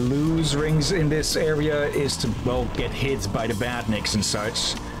actually lose rings in this area is to, well, get hit by the badniks and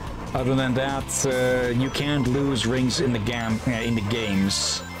such. Other than that, you can't lose rings in the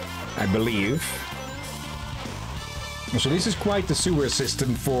games, I believe. So this is quite the sewer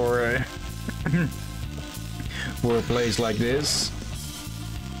system for for a place like this.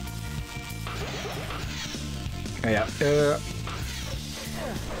 Yeah.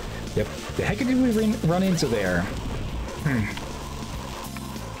 Yep. The heck did we run into there?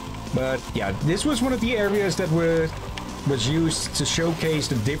 But yeah, this was one of the areas that was used to showcase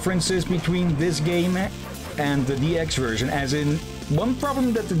the differences between this game and the DX version. As in, one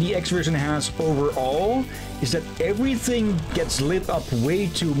problem that the DX version has overall is that everything gets lit up way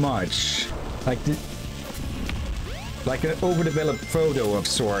too much. Like an overdeveloped photo of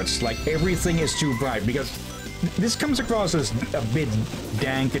sorts. Like everything is too bright, because this comes across as a bit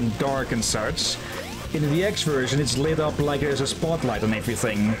dank and dark and such. In the DX version, it's lit up like there's a spotlight on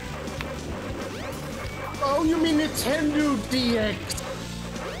everything. Oh, you mean Nintendo DX?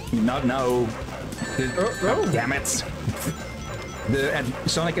 No. Oh, damn it. The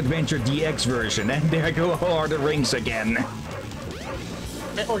Sonic Adventure DX version, and there go all the rings again.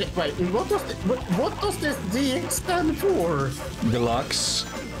 Okay, wait, what does this DX stand for? Deluxe.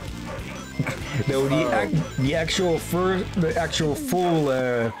 No, the actual full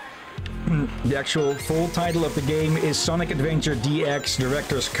title of the game is Sonic Adventure DX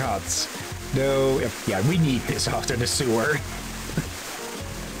Director's Cut. Though, yeah, we need this after the sewer.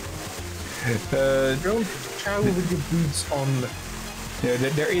 Don't travel with your boots on.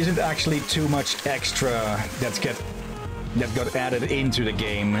 There isn't actually too much extra that got added into the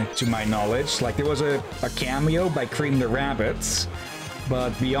game, to my knowledge. Like, there was a cameo by Cream the Rabbit,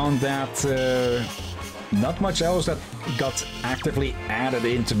 but beyond that, not much else that got actively added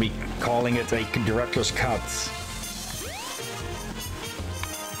in to be calling it a director's cut.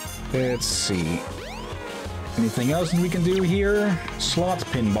 Let's see. Anything else that we can do here? Slot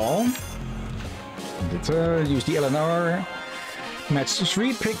pinball. Use the LNR. Match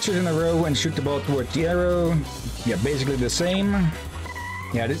 3 pictures in a row and shoot the ball towards the arrow. Yeah, basically the same.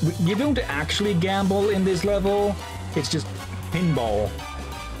 Yeah, you don't actually gamble in this level. It's just pinball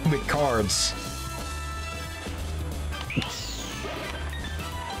with cards.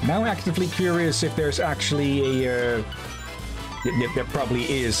 Now actively curious if there's actually a... there probably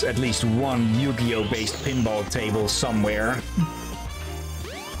is at least one Yu-Gi-Oh! Based pinball table somewhere.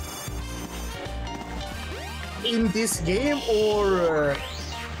 In this game, or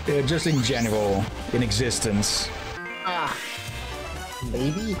just in general, in existence. Ah.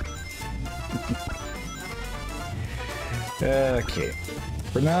 maybe. Okay.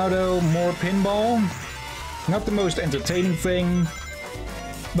 For now, though, more pinball. Not the most entertaining thing,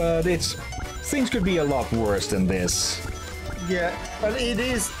 but things could be a lot worse than this. Yeah, but it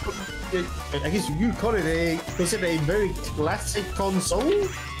is. I guess you call it is it a very classic console?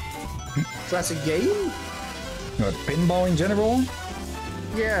 Classic game? What, pinball in general?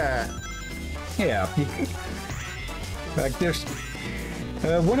 Yeah. Yeah. Like there's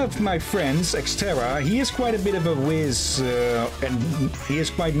one of my friends, Xterra, he is quite a bit of a whiz, and he is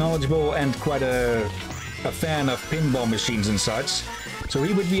quite knowledgeable and quite a fan of pinball machines and such. So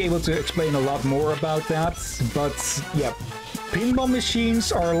he would be able to explain a lot more about that. But yeah, pinball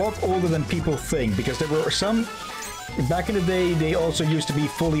machines are a lot older than people think, because there were some back in the day. They also used to be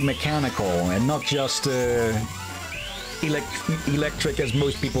fully mechanical and not just electric as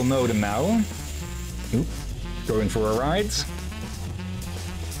most people know them now. Oop, going for a ride.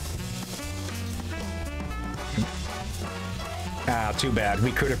 Ah, too bad.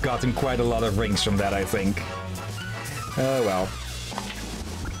 We could have gotten quite a lot of rings from that, I think. Oh well.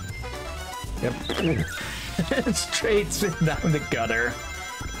 Yep. Straight down the gutter.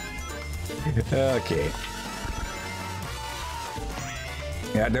 Okay.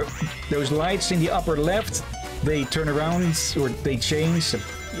 Yeah, those lights in the upper left, they turn around or they change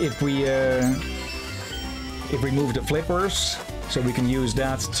if we move the flippers, so we can use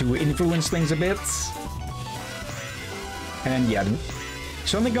that to influence things a bit. And yeah,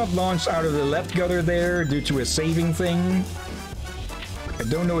 something got launched out of the left gutter there due to a saving thing. I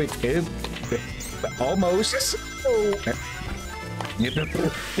don't know if it... Almost. Oh.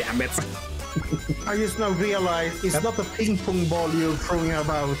 Damn it. I just now realized it's not a ping pong ball you're throwing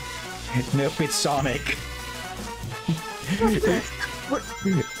about. Nope, it's Sonic.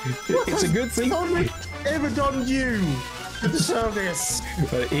 It's a good thing. Sonic ever done you to deserve this?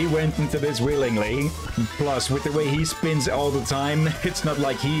 He went into this willingly. Plus, with the way he spins all the time, it's not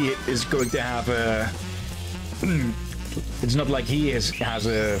like he is going to have a... It's not like he has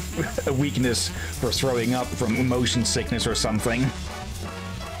a weakness for throwing up from motion sickness or something.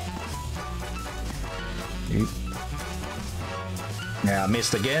 Yeah,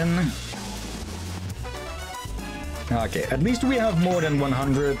 missed again. Okay, at least we have more than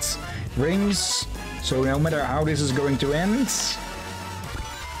 100 rings, so no matter how this is going to end,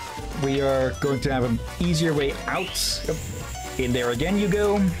 we are going to have an easier way out. In there again you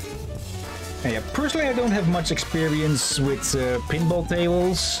go. Yeah, personally I don't have much experience with pinball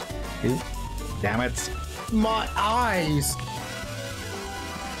tables. Ooh, damn it. My eyes!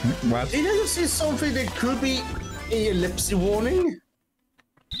 What? Did you see something that could be an ellipse warning?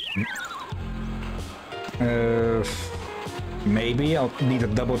 Maybe. I'll need to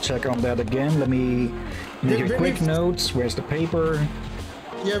double check on that again. Let me make a quick note. Where's the paper?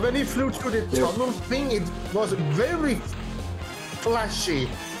 Yeah, when he flew through the tunnel thing, it was very flashy.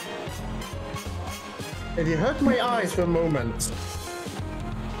 And it hurt my eyes for a moment.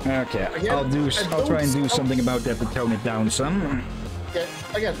 Okay, Again, I'll try and do something about that to tone it down some. Yeah,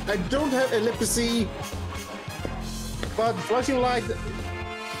 again, I don't have epilepsy, but flashing light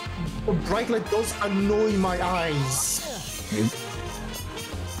or bright light does annoy my eyes.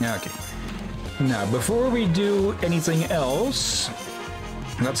 Okay. Now, before we do anything else,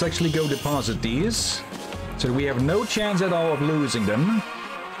 let's actually go deposit these, so we have no chance at all of losing them.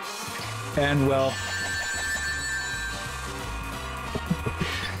 And well,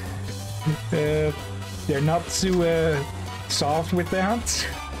 they're not too soft with that.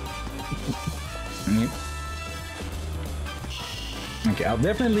 Okay, I'll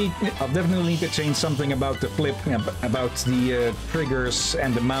definitely need to change something about the about the triggers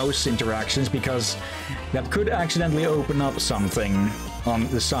and the mouse interactions, because that could accidentally open up something on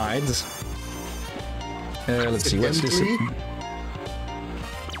the sides. Let's see, what's this?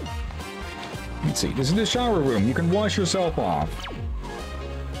 Let's see, this is the shower room. You can wash yourself off.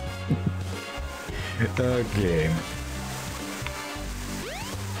 Okay.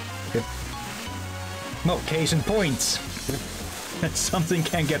 No, case in point. Something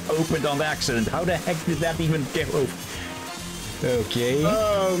can get opened on accident. How the heck did that even get open? Okay.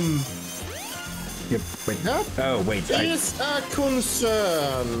 Yep, wait. Oh, wait. Is a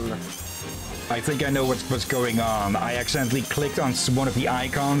concern. I think I know what's going on. I accidentally clicked on one of the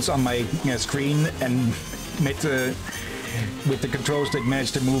icons on my screen and with the control stick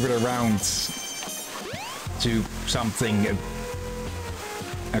managed to move it around to something.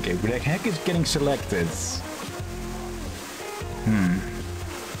 Okay, what the heck is getting selected?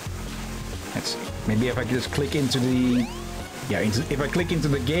 Let's see. Maybe if I just click into the... Yeah, if I click into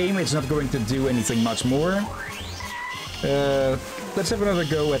the game, it's not going to do anything much more. Let's have another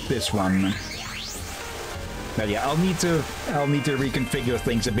go at this one. But yeah, I'll need to reconfigure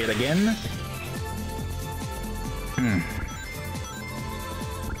things a bit again.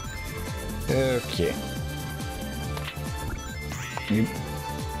 Okay.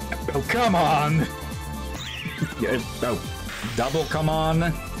 Oh, come on! Oh, double, come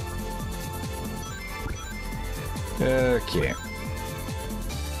on! Okay.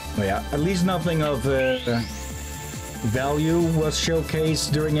 Well, yeah, at least nothing of value was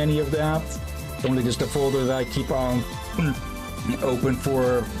showcased during any of that. Only just a folder that I keep on open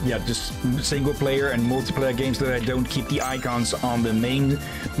for, yeah, just single player and multiplayer games that I don't keep the icons on the main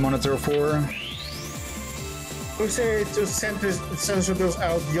monitor for. I would say to censor those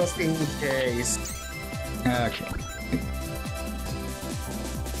out just in case. Okay.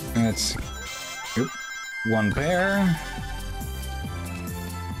 Let's see. Oop. One pair.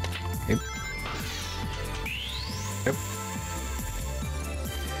 Yep. Yep.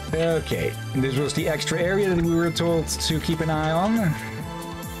 Okay, this was the extra area that we were told to keep an eye on.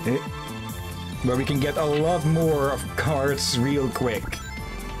 Where we can get a lot more of cards real quick.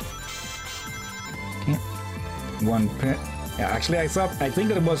 One pair. Yeah, actually, I think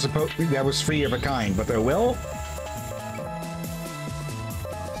that it was supposed that was 3 of a kind, but oh well.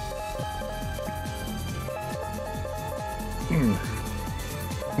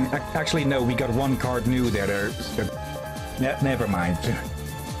 Actually, no, we got 1 card new there. Never mind.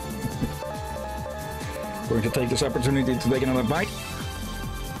 Going to take this opportunity to take another bite.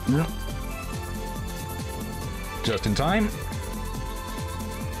 Just in time.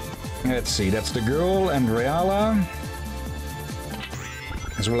 Let's see, that's the girl and Reala.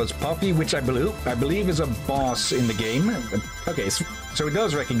 As well as Poppy, which I believe is a boss in the game. Okay, so it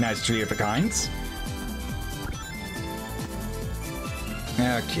does recognize 3 of the kinds.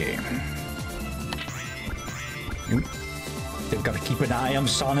 Okay. They've got to keep an eye on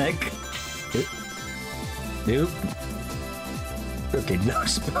Sonic. Nope. Okay, I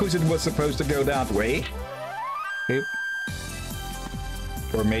suppose it was supposed to go that way. Nope.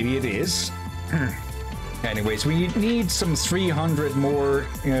 Or maybe it is. Anyways, we need some 300 more,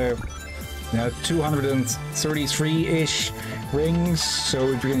 233-ish rings.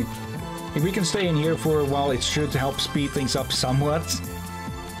 So if we can stay in here for a while, it should help speed things up somewhat.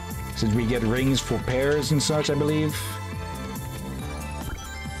 Since we get rings for pairs and such, I believe.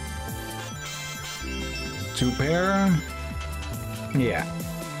 2 pair. Yeah.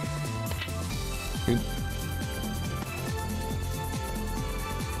 Good.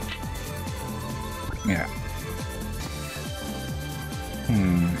 Yeah.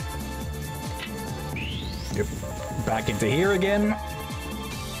 Yep. Back into here again.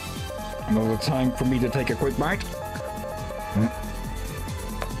 Another time for me to take a quick bite.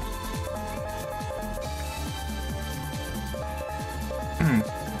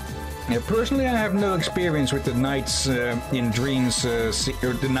 Yeah, personally, I have no experience with the Nights in Dreams or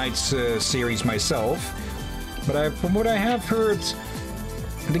the Nights series myself, but from what I have heard,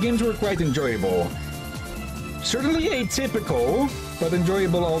 the games were quite enjoyable. Certainly atypical, but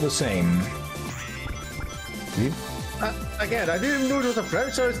enjoyable all the same. Again, I didn't know it was a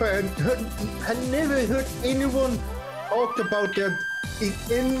franchise, but I never heard anyone talk about that in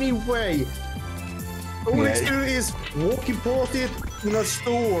any way. All I do is walking past it in a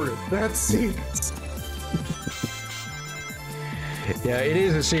store. That's it. Yeah, it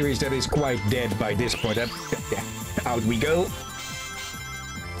is a series that is quite dead by this point. Out we go.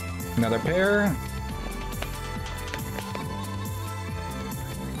 Another pair.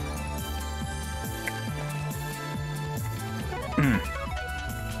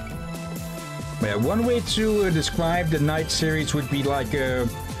 Yeah, one way to describe the Night series would be like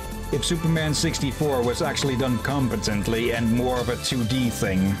if Superman 64 was actually done competently and more of a 2D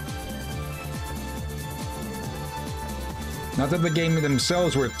thing. Not that the game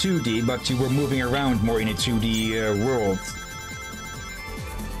themselves were 2D, but you were moving around more in a 2D world.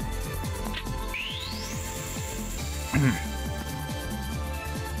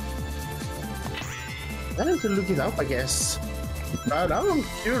 I have to look it up, I guess. But I'm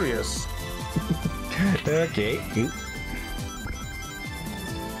curious. Okay.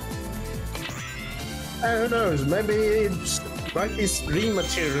 Who knows? Maybe it's like this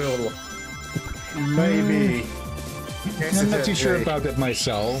rematerial. Maybe. I'm not too sure about that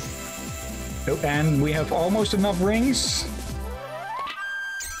myself. Oh, and we have almost enough rings.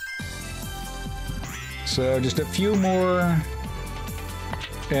 So just a few more,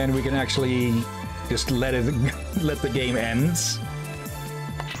 and we can actually just let the game end.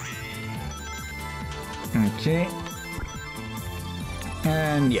 Okay.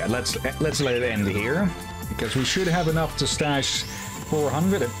 And yeah, let's let it end here. because we should have enough to stash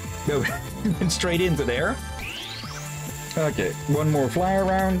 400. Go straight into there. Okay, one more fly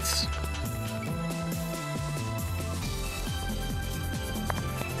around.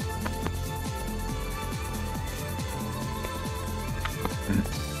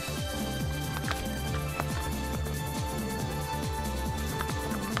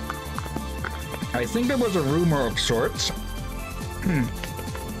 I think there was a rumor of sorts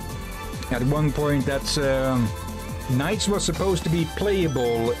at one point that Knights was supposed to be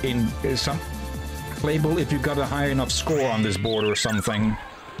playable in playable if you got a high enough score on this board or something.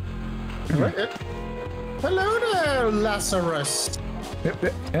 Hello there, Lazarus.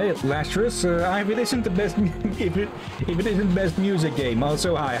 Hey, Lazarus. If it isn't the best, if it isn't the best music game,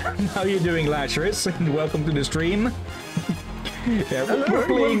 also hi. How are you doing, Lazarus? And welcome to the stream. Yeah, we're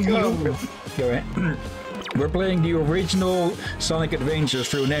playing. Go ahead. We're playing the original Sonic Adventures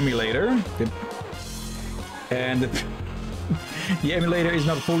through an emulator, and the emulator is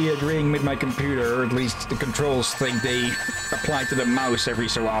not fully agreeing with my computer, or at least the controls think they apply to the mouse every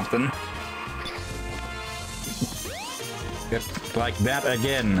so often. Yep, like that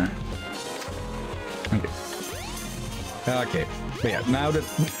again. Okay. But yeah,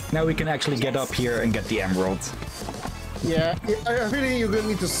 now we can actually get up here and get the emerald. Yeah, I think you're gonna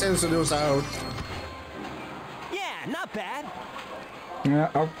need to censor those out. Yeah, not bad. Yeah,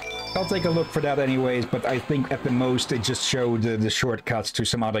 I'll take a look for that anyways, but I think at the most it just showed the shortcuts to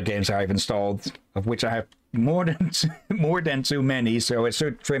some other games I've installed, of which I have more than too many, so I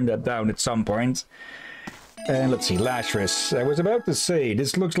should trim that down at some point. And let's see, Lazarus. I was about to say,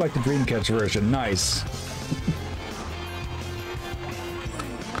 this looks like the Dreamcast version. Nice.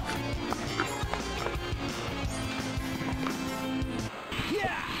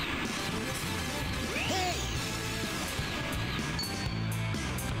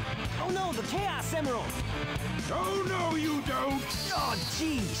 Emerald. Oh, no, you don't. Oh,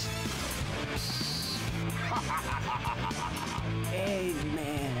 jeez. Hey,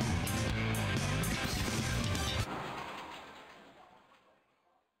 man.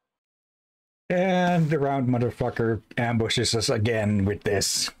 And the round motherfucker ambushes us again with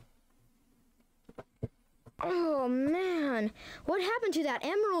this. Oh, man. What happened to that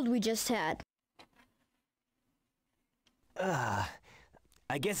emerald we just had?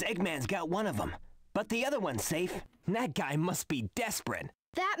 I guess Eggman's got one of them, but the other one's safe. That guy must be desperate.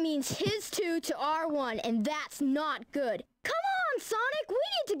 That means his 2 to our 1, and that's not good. Come on, Sonic, we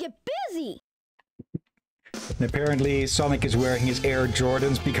need to get busy. And apparently Sonic is wearing his Air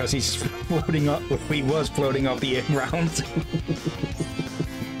Jordans because he's floating up. He was floating up the round.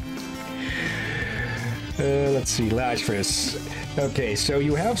 Let's see, Lazarus. Okay, so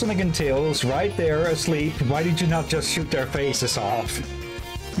you have Sonic and Tails right there asleep. Why did you not just shoot their faces off?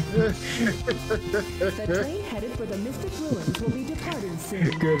 The train headed for the Mystic Ruins will be departing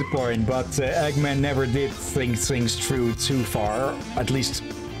soon. Good point, but Eggman never did think things through too far. At least,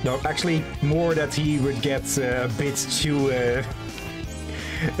 no, actually, more that he would get a bit too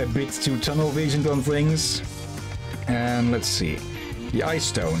tunnel visioned on things. And let's see, the Ice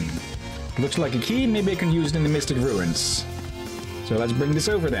Stone looks like a key. Maybe I can use it in the Mystic Ruins. So let's bring this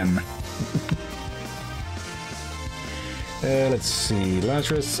over then. Let's see,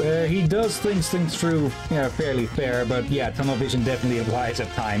 Lazarus, he does things through, yeah, fairly fair, but yeah, tunnel vision definitely applies at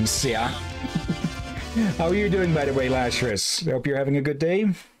times, yeah. How are you doing, by the way, Lazarus? I hope you're having a good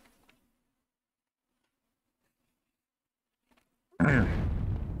day.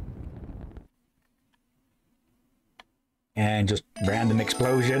 And just random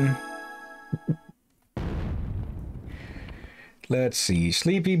explosion. Let's see,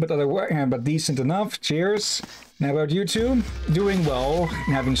 sleepy but but decent enough. Cheers. How about you two? Doing well,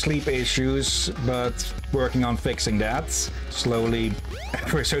 having sleep issues, but working on fixing that. Slowly,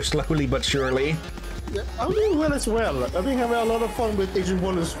 ever so slowly but surely. Yeah, I'm doing well as well. I've been having a lot of fun with Agent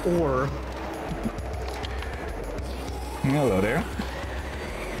Wonders 4. Hello there.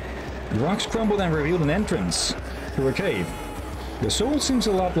 The rocks crumbled and revealed an entrance to a cave. The soil seems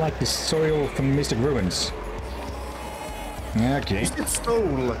a lot like the soil from Mystic Ruins. Okay. It's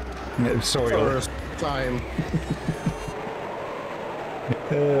soul. Soil. Time.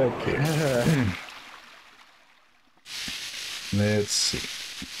 Okay. Let's see.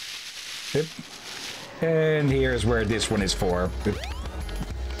 Yep. And here's where this one is for.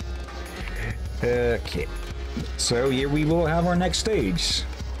 Okay. So here we will have our next stage.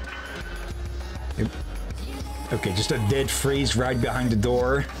 Yep. Okay, just a dead freeze right behind the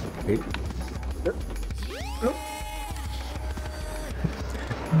door. Yep. Nope.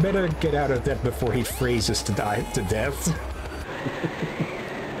 Better get out of that before he freezes to die to death.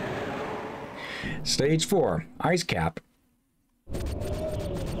 Stage 4, Ice Cap.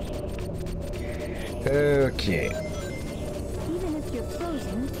 Okay. Even if you're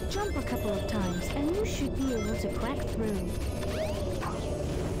frozen, jump a couple of times and you should be able to crack through.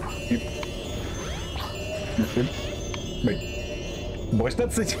 Wait, was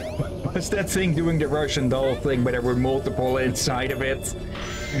that thing doing the Russian doll thing, but there were multiple inside of it?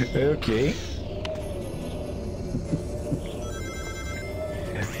 Okay.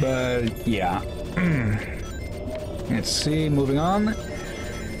 But yeah. Let's see, moving on.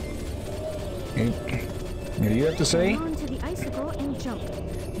 What do you have to say? Hold on to the icicle and jump.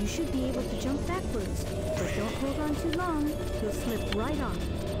 You should be able to jump backwards, but don't hold on too long. You'll slip right off.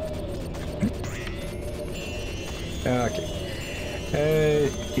 Okay.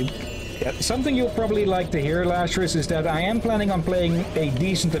 Yeah, something you'll probably like to hear, Lazarus, is that I am planning on playing a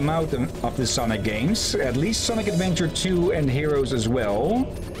decent amount of the Sonic games. At least Sonic Adventure 2 and Heroes as well.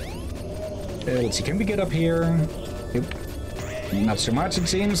 Let's see, can we get up here? Yep. Not so much, it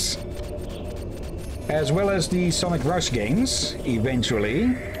seems. As well as the Sonic Rush games,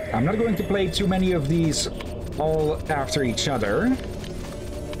 eventually. I'm not going to play too many of these all after each other,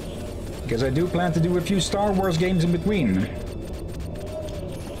 because I do plan to do a few Star Wars games in between.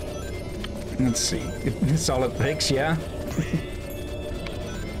 Let's see. Solid picks, yeah?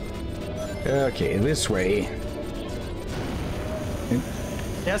 Okay, this way.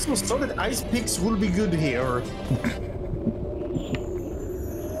 Yeah, some solid ice picks will be good here.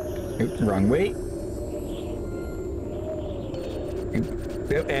 Wrong way.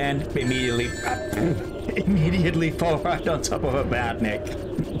 And immediately fall right on top of a badnik.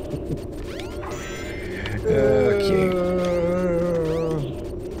 Okay.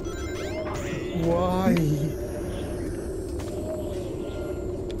 Why?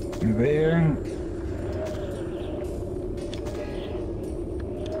 There.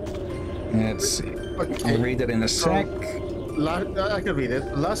 Let's see. Okay. I'll read it in a sec. I can read it.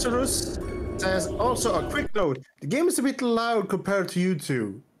 Lazarus says, also a quick note. The game is a bit loud compared to you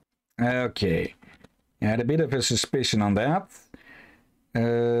two. Okay. I had a bit of a suspicion on that.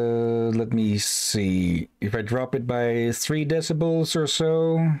 Let me see. If I drop it by 3 decibels or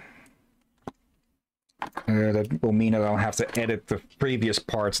so, that will mean that I'll have to edit the previous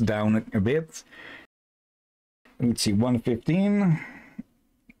parts down a bit. Let's see, 115.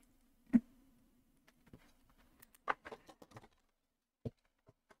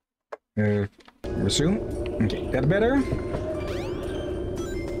 Resume. Okay, that better?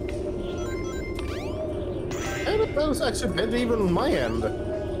 And that was actually better even on my end.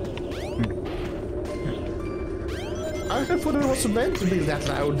 I thought it was meant to be that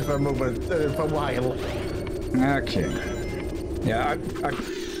loud for a moment, for a while. Okay. Yeah,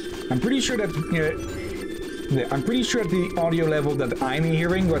 I'm pretty sure that I'm pretty sure the audio level that I'm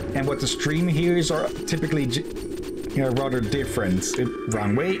hearing and what the stream hears are typically rather different.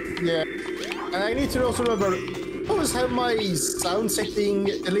 Wrong way. Yeah, and I need to also remember, I always have my sound setting,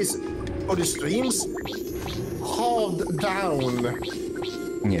 at least for the streams, halved down.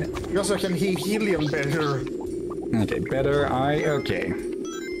 Yeah. Because I can hear Hillyan better. Okay, better. Okay.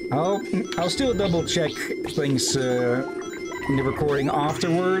 I'll still double check things in the recording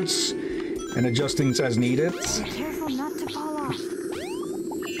afterwards and adjust things as needed. Be careful not to fall off.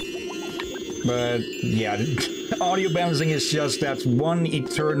 But yeah, audio balancing is just that one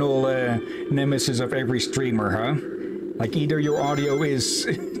eternal nemesis of every streamer, huh? Like either your audio is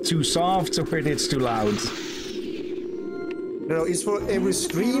too soft or it's too loud. No, it's for every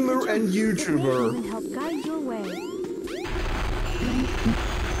streamer and YouTuber. And help guide your way.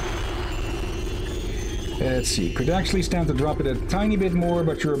 Let's see, could actually stand to drop it a tiny bit more,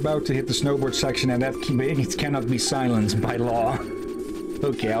 but you're about to hit the snowboard section and that it cannot be silenced by law.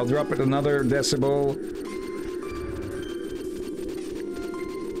 Okay, I'll drop it another decibel.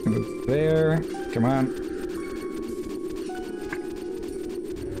 There, come on.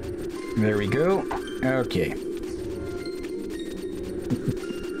 There we go. Okay.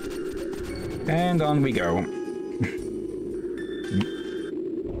 And on we go.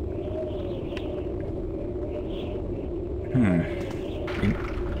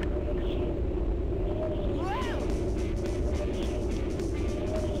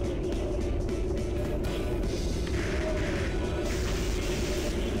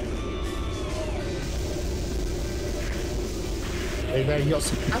 Hey, there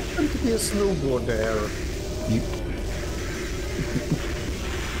just happened to be a snowboard there.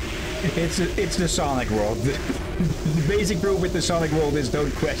 It's the Sonic world. The basic rule with the Sonic world is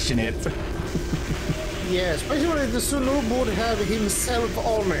don't question it. Yeah, especially when the snowboard have himself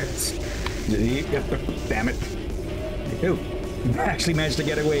on it. Damn it. Oh, actually managed to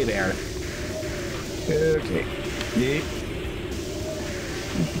get away there. Okay. Yeah.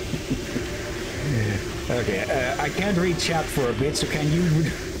 Okay, I can't read chat for a bit, so can you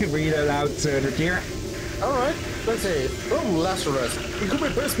read it out, Drakir? Alright, let's see. From Lazarus, it could be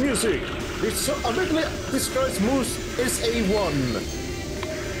best music. It's so immediately describes moves as A1.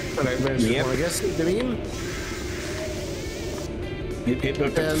 And I mentioned Yep. one, I guess, you mean?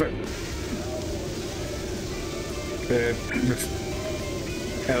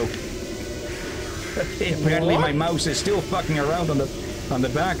 Oh. Apparently my mouse is still fucking around on the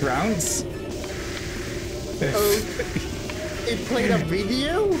backgrounds. Oh, it played a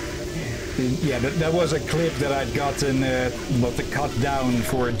video? Yeah, that was a clip that I'd gotten to cut down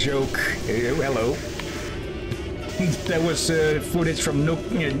for a joke. Hello. That was footage from the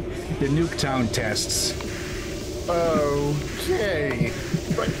Nuketown tests. Okay.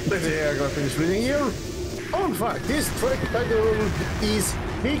 Right, let's see, I gotta finish reading here. In fact, this track title is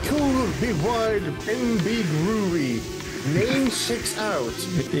Be Cool, Be Wild, and Be Groovy. Name checks out.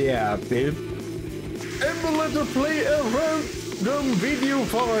 Yeah, dude. Emulator play a random video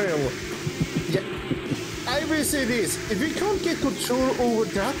file. Yeah, I will say this. If you can't get control over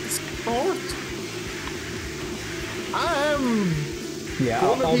that part, Yeah,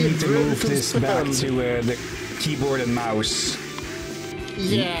 I'll need to move this back to the keyboard and mouse.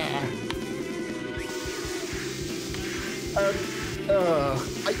 Yeah.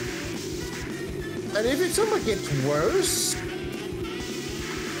 And if it somehow gets worse,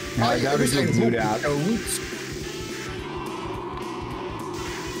 I gotta do that.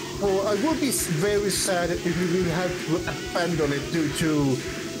 Oh, I would be very sad if we will have to abandon it due to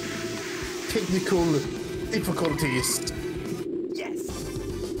technical difficulties. Yes.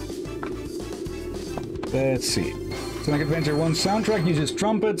 Let's see. Sonic Adventure 1 soundtrack uses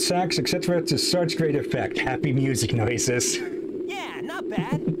trumpet, sax, etc. to such great effect. Happy music noises. Yeah, not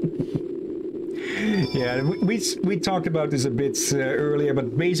bad. Yeah, we talked about this a bit earlier,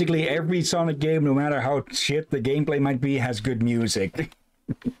 but basically every Sonic game, no matter how shit the gameplay might be, has good music.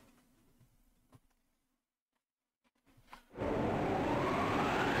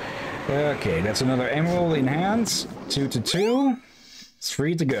 Okay, that's another emerald in hand. 2 to 2.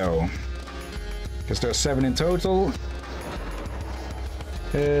 3 to go. Because there's 7 in total.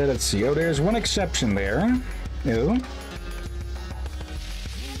 Let's see. Oh, there's one exception there. Oh.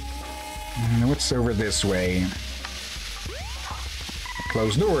 What's over this way?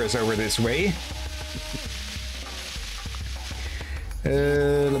 Closed door is over this way.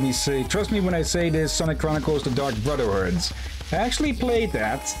 Let me see. Trust me when I say this, Sonic Chronicles: The Dark Brotherhood. I actually played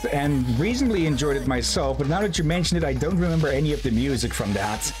that and reasonably enjoyed it myself, but now that you mention it, I don't remember any of the music from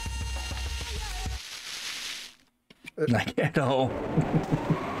that. Like at all.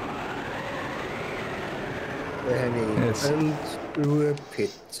 And through a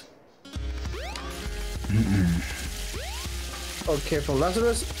pit. Okay, from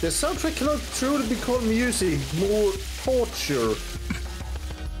Lazarus, the soundtrack cannot truly be called music, more torture.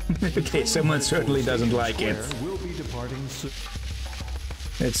 Okay, someone certainly doesn't like it. Will be departing soon.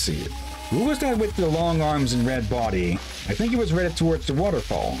 Let's see. Who was that with the long arms and red body? I think he was headed towards the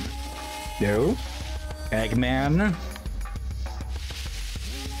waterfall. No? Eggman?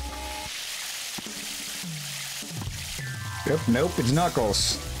 Yep, nope, it's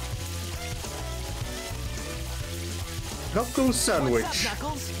Knuckles. Knuckles sandwich. What's up,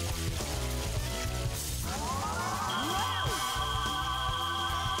 Knuckles?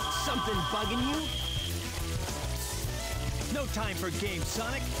 Something bugging you? No time for games,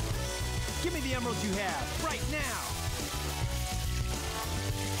 Sonic. Give me the emeralds you have, right now.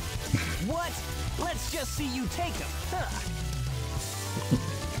 What? Let's just see you take them.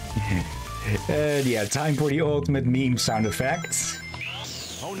 And yeah, time for the ultimate meme sound effects.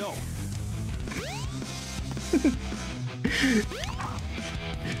 Oh no.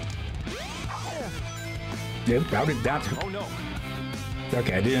 Yep, how did that... Oh no.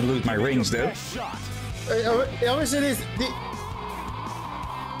 Okay, I didn't lose my rings though. Best shot. Obviously, this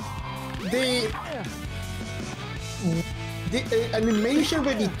the animation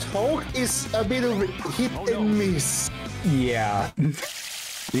when he talk is a bit of hit and miss. Yeah.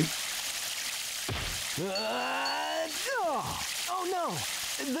 Oh no!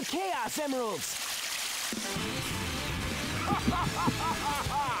 The Chaos Emeralds!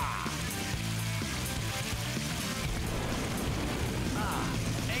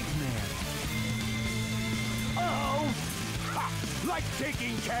 Eggman. Oh! Ha! Like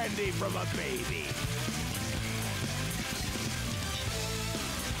taking candy from a baby.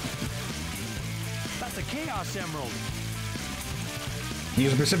 That's a Chaos Emerald. You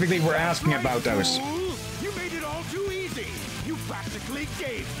specifically were asking about those. Fool! You made it all too easy. You practically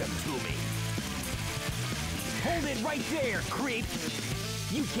gave them to me. Hold it right there, creep!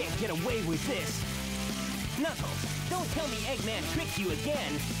 You can't get away with this! Knuckles, don't tell me Eggman tricked you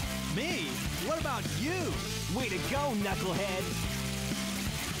again! Me? What about you? Way to go, Knucklehead!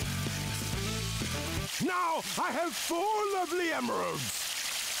 Now I have 4 lovely emeralds!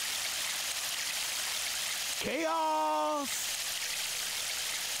 Chaos!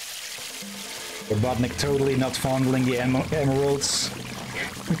 Robotnik totally not fondling the emeralds.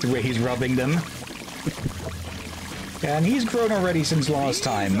 The way he's rubbing them. And he's grown already since last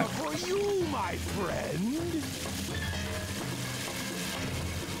time. These are for you, my friend!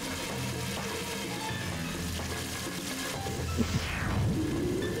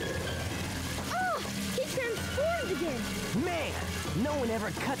 Oh, he transformed again. Man, no one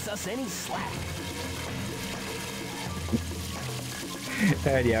ever cuts us any slack.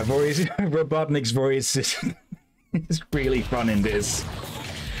 And yeah, Robotnik's voice is, is really fun in this.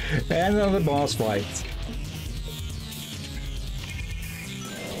 And another boss fight.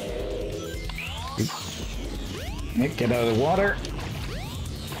 Get out of the water.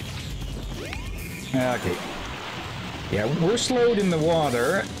 Okay. Yeah, we're slowed in the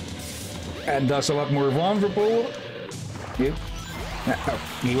water, and thus a lot more vulnerable. Yep.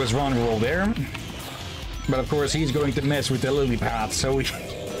 Oh, he was vulnerable there. But of course he's going to mess with the lily pad, so we...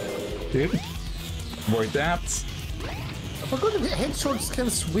 Yep. Avoid that. I forgot if the hedgehogs can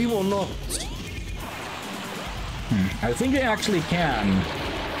swim or not. I think they actually can.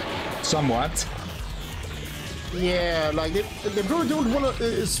 Somewhat. Yeah, like they probably don't want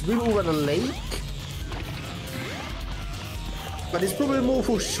to swim over the lake. But it's probably more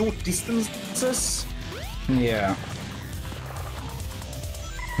for short distances. Yeah.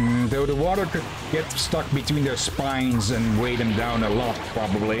 Though the water could get stuck between their spines and weigh them down a lot,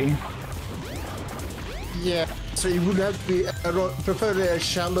 probably. Yeah, so it would have to be preferably a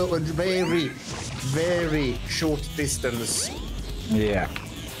shallow and very, very short distance. Yeah.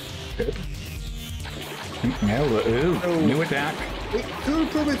 Ooh, new attack. It could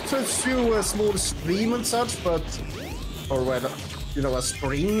probably pursue a small stream and such, but... Or, well, you know, a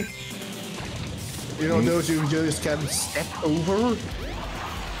spring. You know, those you just can step over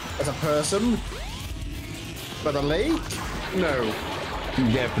as a person. But a lake? No.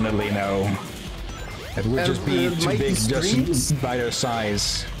 Definitely no. It would just be too big just by their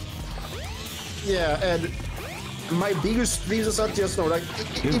size. Yeah, and my biggest streams and such, just know, like,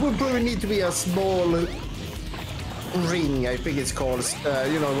 it would probably need to be a small ring, I think it's called.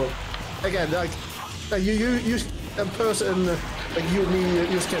 You know, again, like you a person like you and me, you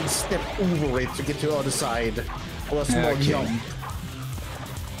just can step over it to get to the other side, or a small jump.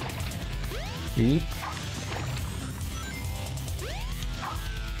 Eep.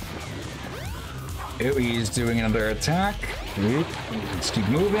 Oh, he's doing another attack. Eep. Let's keep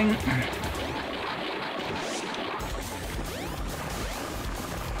moving.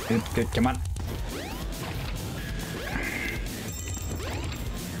 Good, come on.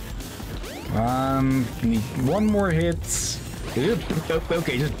 Need one more hit.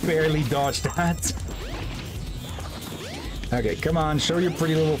 Okay, just barely dodged that. Okay, come on, show your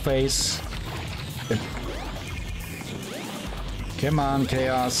pretty little face. Come on,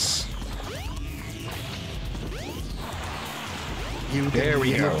 Chaos. There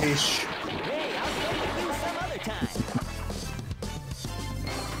we go. Hey, I'll play with you some other time.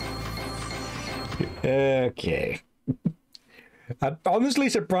 Okay. I'm honestly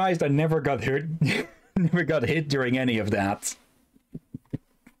surprised I never got hurt. Never got hit during any of that.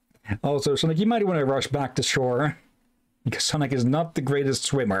 Also, Sonic, you might want to rush back to shore, because Sonic is not the greatest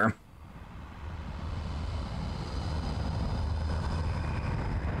swimmer.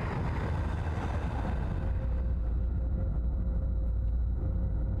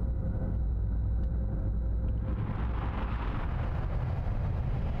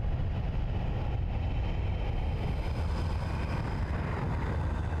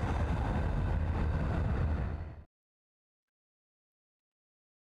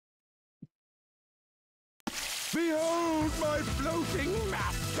 Behold my floating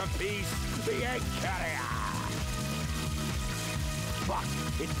masterpiece, the Egg Carrier! But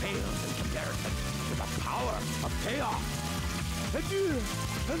it pales in comparison to the power of chaos. Adieu,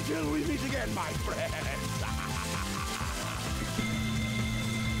 until we meet again, my friends!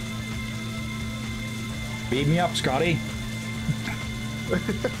 Beat me up, Scotty.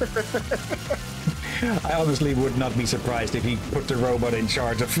 I honestly would not be surprised if he put the robot in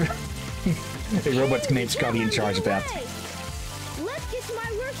charge of... a robot named Scotty in charge of that. Let's get to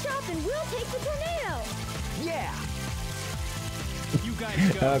my workshop and we'll take the tornado. Yeah. You guys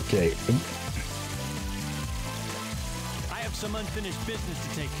go. Okay. I have some unfinished business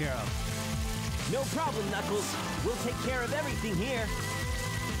to take care of. No problem, Knuckles. We'll take care of everything here.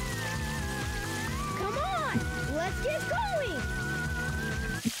 Come on, let's get going.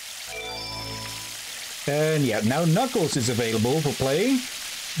 And yeah, now Knuckles is available for play,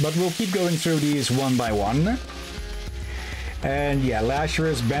 but we'll keep going through these one by one. And yeah,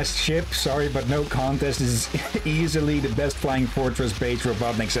 Lashra's best ship, sorry, but no contest, is easily the best flying fortress base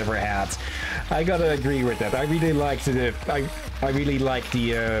Robotnik's ever had. I gotta agree with that. I really liked the I really like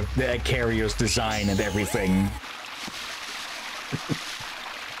the egg carrier's design and everything.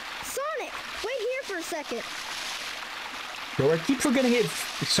 Sonic, wait here for a second. So I keep forgetting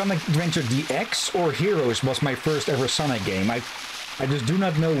if Sonic Adventure DX or Heroes was my first ever Sonic game. I just do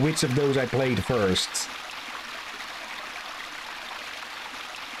not know which of those I played first.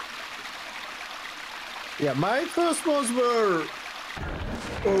 Yeah, my first ones were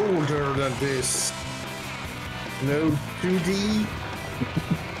older than this. No 2D.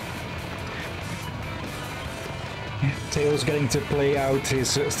 Tails getting to play out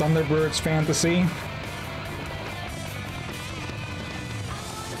his Thunderbirds fantasy.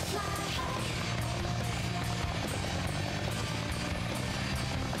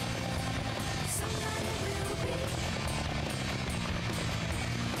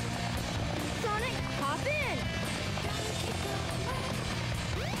 Sonic, hop in.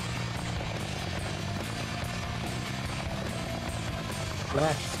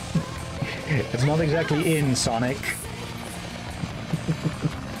 It's not exactly in Sonic.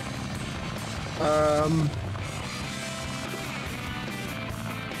 I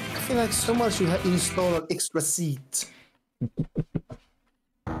feel like someone should have installed an extra seat.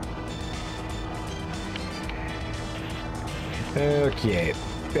 Okay,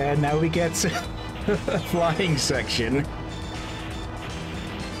 and now we get a flying section.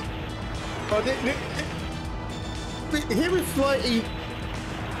 But here we fly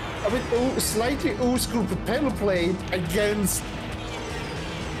a bit slightly old school propeller plane against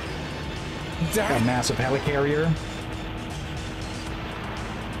A that. massive helicarrier.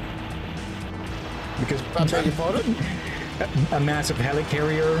 Because I beg your pardon? a massive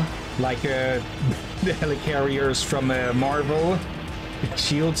helicarrier, like the helicarriers from Marvel,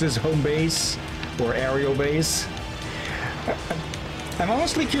 Shields' home base or aerial base. I'm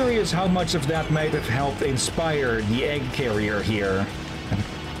honestly curious how much of that might have helped inspire the egg carrier here.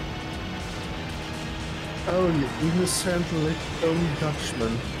 Oh, you innocent little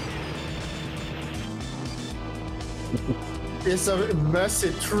Dutchman. It's a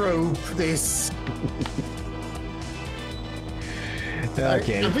massive trope, this.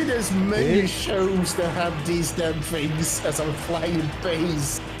 Okay. I think there's many shows that have these damn things as a flying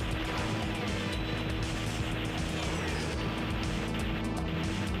base.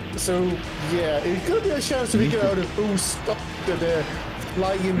 So, yeah, it could be a chance to figure out who stopped the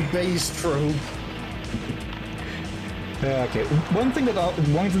flying base trope. Okay, one thing that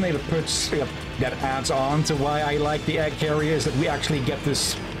puts that adds on to why I like the egg carrier is that we actually get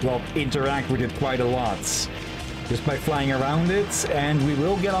this, well, interact with it quite a lot, just by flying around it, and we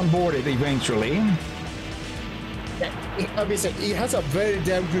will get on board it eventually. I mean, it has a very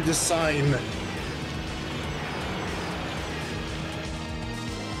damn good design.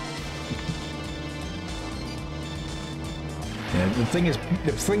 Yeah, the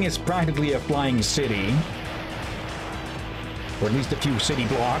thing is practically a flying city. Or at least a few city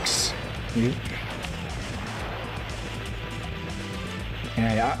blocks.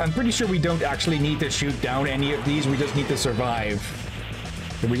 Yeah, I'm pretty sure we don't actually need to shoot down any of these, we just need to survive.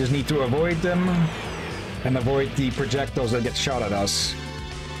 So we just need to avoid them, and avoid the projectiles that get shot at us.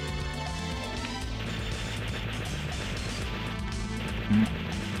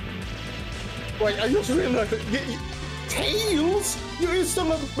 Wait, I just realized that Tails? You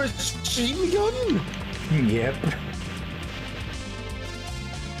installed a machine gun? Yep.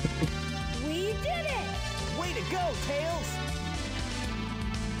 We did it! Way to go, Tails!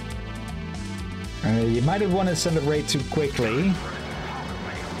 You might have wanted to send it right too quickly.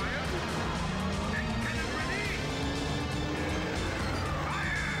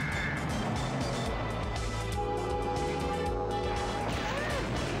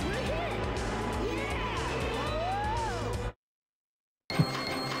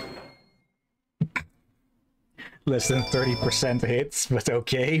 Less than 30% hits, but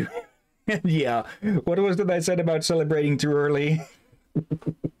okay. Yeah, what was it I said about celebrating too early?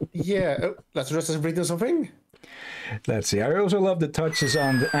 Yeah, let's just celebrate something. Let's see. I also love the touches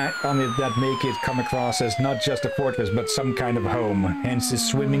on it that make it come across as not just a fortress, but some kind of home. Hence the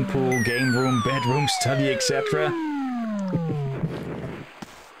swimming pool, game room, bedroom, study, etc.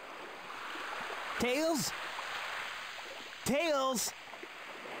 Tails? Tails?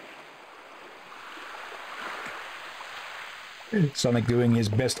 Sonic doing his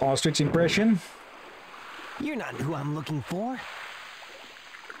best ostrich impression. You're not who I'm looking for.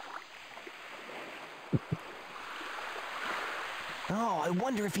 Oh, I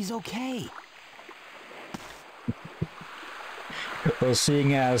wonder if he's okay. Well,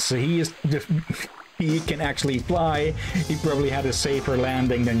 seeing as he can actually fly, he probably had a safer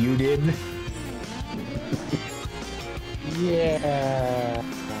landing than you did. Yeah.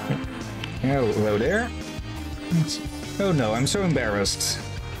 Oh, hello there. Oh no, I'm so embarrassed.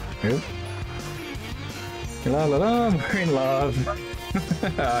 Oh. La la la, we're in love.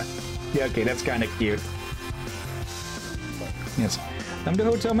 Yeah, okay, that's kind of cute. Yes, I'm the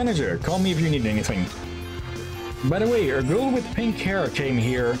hotel manager. Call me if you need anything. By the way, a girl with pink hair came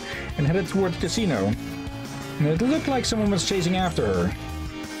here and headed toward the casino. And it looked like someone was chasing after her.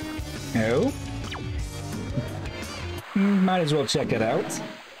 Oh? Might as well check it out.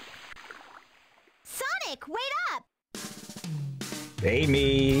 Sonic, wait up!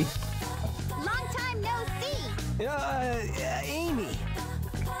 Amy! Long time no see! Amy!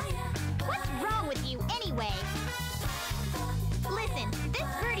 What's wrong with you anyway? Listen, this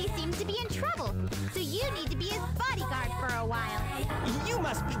birdie seems to be in trouble, so you need to be his bodyguard for a while. You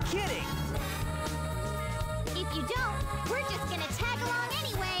must be kidding! If you don't, we're just gonna tag along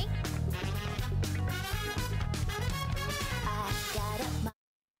anyway.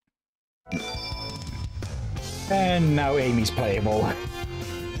 And now Amy's playable.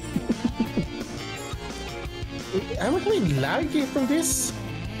 Am I getting lagging from this?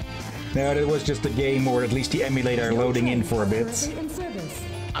 No, that was just the game, or at least the emulator loading in for a bit. In service.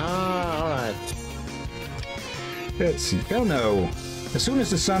 Ah, alright. Let's see. Oh no. As soon as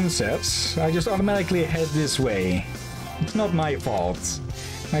the sun sets, I just automatically head this way. It's not my fault.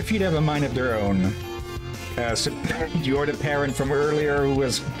 My feet have a mind of their own. So you're the parent from earlier who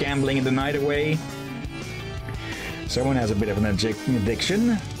was gambling the night away? Someone has a bit of an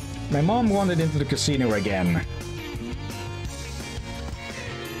addiction. My mom wandered into the casino again.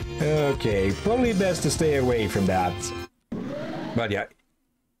 Okay, probably best to stay away from that. But yeah,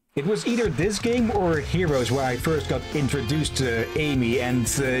 it was either this game or Heroes where I first got introduced to Amy, and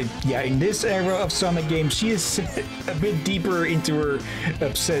yeah, in this era of Sonic games, she is a bit deeper into her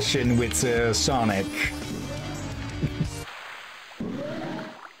obsession with Sonic.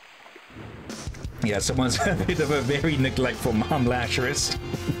 Yeah, someone's a bit of a very neglectful mom, Lazarus.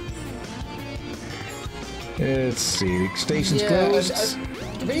 Let's see, the station's closed.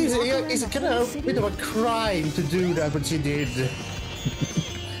 Basically, it's kind of a bit of a crime to do that, but she did.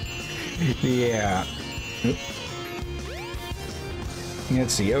 Yeah.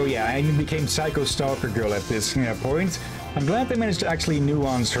 Let's see. Oh yeah, I became Psycho Stalker Girl at this point. I'm glad they managed to actually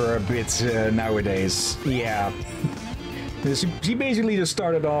nuance her a bit nowadays. Yeah. She basically just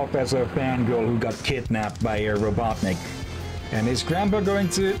started off as a fangirl who got kidnapped by Robotnik. And is Grandpa going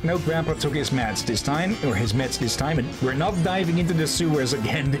to... No, Grandpa took his meds this time, or his meds this time, and we're not diving into the sewers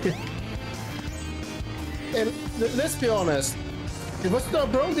again. And let's be honest, it was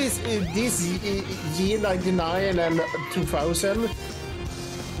not around this year 99 and 2000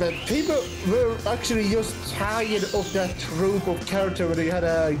 that people were actually just tired of that trope of character where you had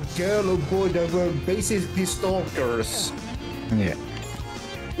a girl or boy that were basically stalkers. Yeah.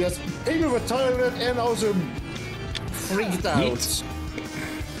 Yes, people were tired of it and also freaked out.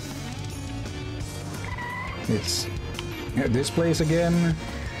 It's this place again.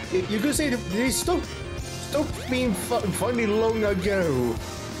 You could say they stopped being funny long ago.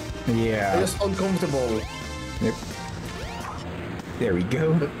 Yeah. They're just uncomfortable. Yep. There we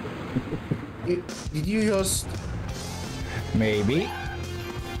go. Did you just... Maybe.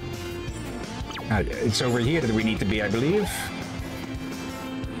 It's over here that we need to be, I believe.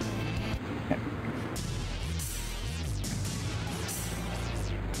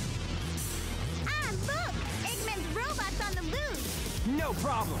 No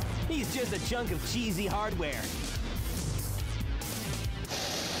problem. He's just a chunk of cheesy hardware.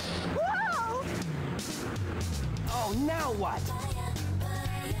 Whoa! Oh, now what?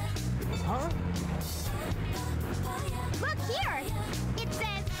 Huh? Look here! It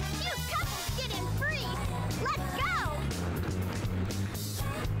says, cute couples get in free! Let's go!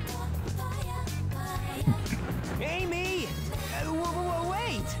 Amy!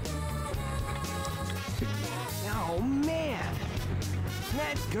 Wait! Oh, man!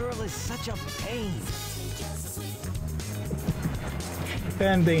 That girl is such a pain.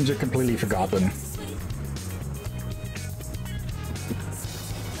 And danger completely forgotten.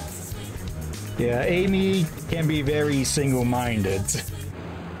 Yeah, Amy can be very single-minded.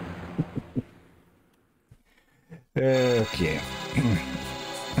 Okay.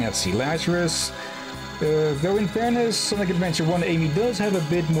 Let's see, Lazarus. Though in fairness, Sonic Adventure 1 Amy does have a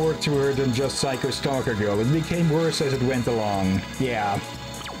bit more to her than just Psycho Stalker Girl. It became worse as it went along. Yeah.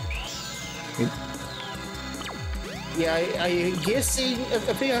 Yeah, I guessing,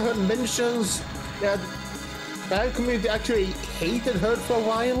 I think I heard mentions that fan community actually hated her for a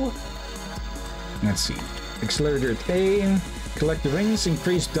while. Let's see. Accelerator A. Collect the rings,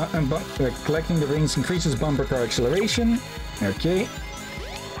 collecting the rings increases bumper car acceleration. Okay.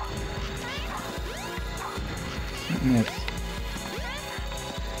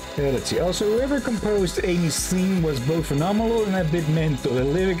 Let's see. Also, whoever composed Amy's theme was both phenomenal and a bit mental. The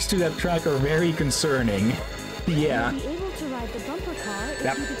lyrics to that track are very concerning. Yeah. You'll be able to ride the bumper car if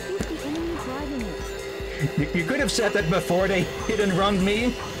Yep. you defeat the enemy driving it. You could have said that before they hit and run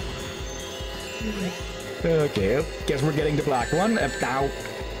me. Okay, guess we're getting the black one. Now.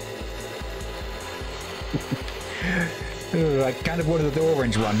 I kind of wanted the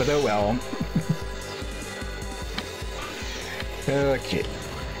orange one, but oh well. Okay.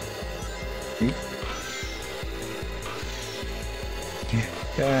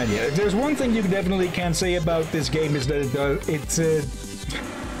 Yeah, if there's one thing you definitely can say about this game is that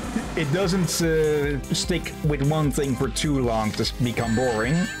it doesn't stick with one thing for too long to become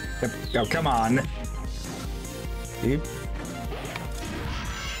boring. Oh, come on.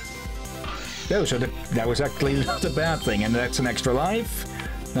 Oh, so that was actually not a bad thing, and that's an extra life.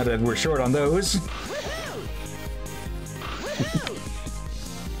 Not that we're short on those.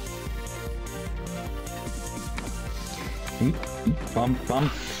 Bump,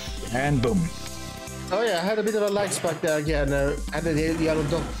 bump, and boom. Oh yeah, I had a bit of a lag spike there again. And the yellow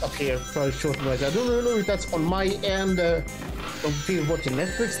dot up here for a short noise. I don't know if that's on my end of people watching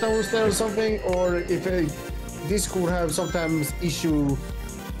Netflix that was there or something, or if Discord have sometimes issue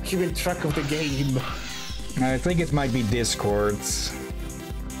keeping track of the game. I think it might be Discord's.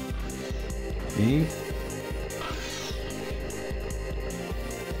 See?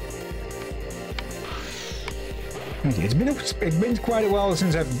 Okay, it's been quite a while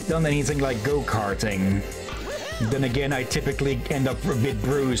since I've done anything like go-karting. Then again, I typically end up a bit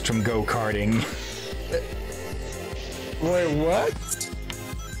bruised from go-karting. Wait, what?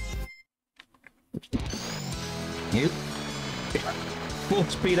 Yep. Full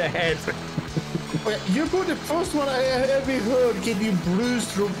speed ahead. Wait, you were the first one I ever heard get you bruised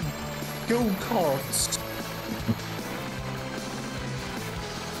through go-karts.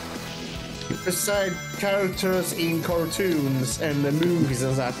 Beside characters in cartoons and the movies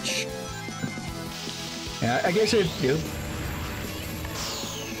and such. Yeah, I guess it. Yeah.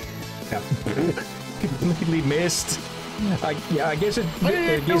 Completely missed. I guess it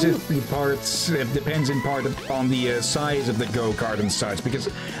depends in part on the size of the go-kart and such, because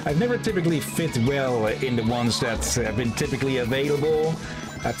I've never typically fit well in the ones that have been typically available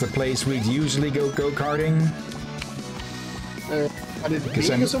at the place we'd usually go-karting. Are they big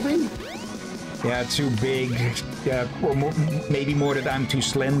or something? Yeah, too big. Yeah, or maybe more that I'm too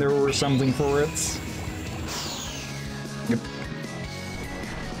slender or something for it. Yep.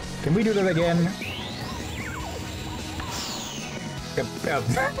 Can we do that again?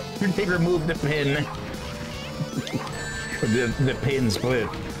 They removed the pin. the pin split.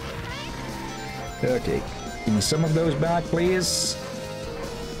 Okay. Give me some of those back, please.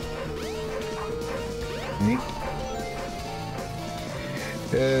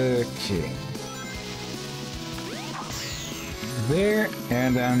 Okay. There,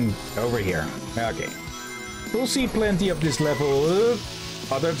 and then over here. Okay. We'll see plenty of this level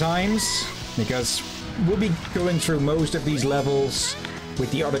other times, because we'll be going through most of these levels with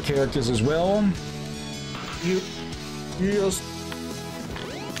the other characters as well. You just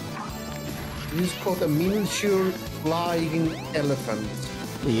caught a miniature flying elephant.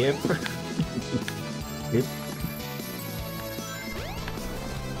 Yep. Yep.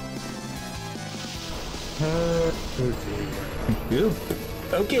 Oop.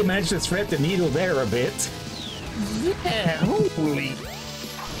 Okay, managed to thread the needle there a bit. Yeah, holy.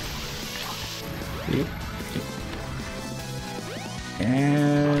 Yep.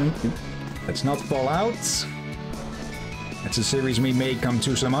 And let's not fall out. That's a series we may come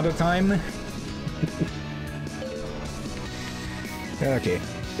to some other time. Okay.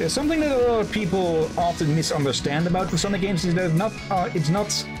 There's something that a lot of people often misunderstand about the Sonic games is that it's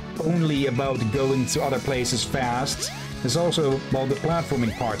not only about going to other places fast. There's also, well, the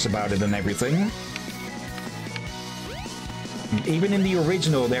platforming parts about it and everything. Even in the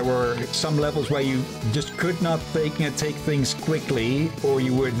original, there were some levels where you just could not take things quickly, or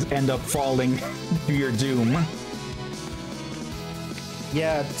you would end up falling to your doom.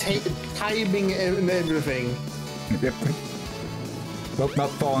 Yeah, timing and everything. Yep. Well, not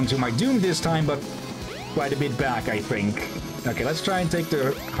falling to my doom this time, but quite a bit back, I think. Okay, let's try and take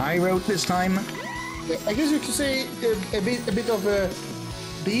the high road this time. Yeah, I guess you could say a bit of a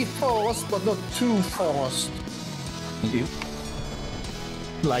be fast, but not too fast.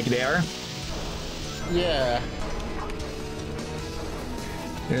 Like there. Yeah.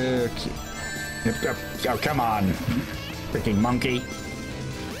 Okay. Oh, come on. Freaking monkey.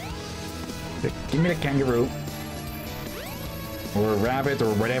 Give me the kangaroo. Or a rabbit,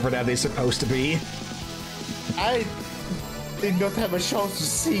 or whatever that is supposed to be. I did not have a chance to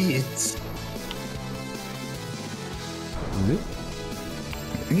see it.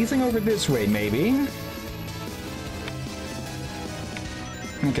 Anything over this way, maybe?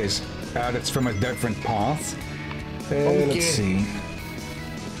 Okay, so, that's from a different path. Let's see.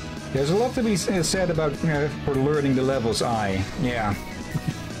 There's a lot to be said about for learning the levels, yeah.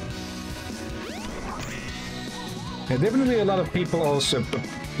 Yeah, definitely a lot of people also...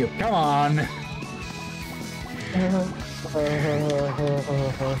 come on! I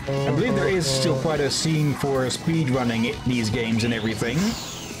believe there is still quite a scene for speedrunning these games and everything.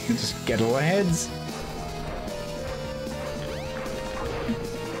 Just get all ahead.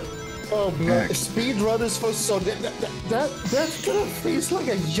 Oh, blood. Speedrunners for Sonic. That kind of feels like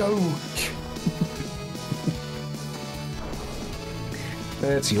a joke.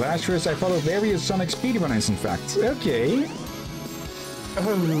 Let's see, last year I followed various Sonic speedrunners, in fact. Okay.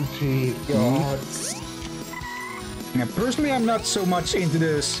 Oh, gee, God. Now, personally, I'm not so much into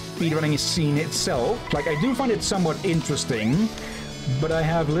the speedrunning scene itself. Like, I do find it somewhat interesting, but I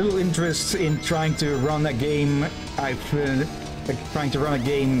have little interest in trying to run a game. Trying to run a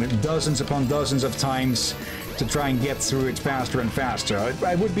game dozens upon dozens of times to try and get through it faster and faster.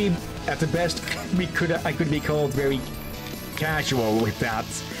 I would be, at the best, I could be called very casual with that.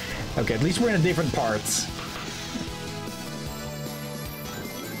 Okay, at least we're in a different part.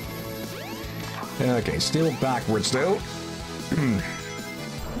 Okay, still backwards though.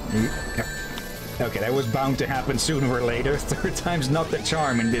 Okay, that was bound to happen sooner or later. Third time's not the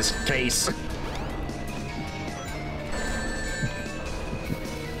charm in this case.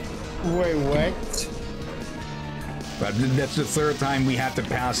 Wait, what? But that's the third time we have to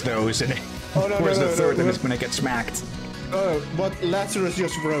pass those, and oh, no, where's no, the third time no. it's gonna get smacked? Oh, but Lazarus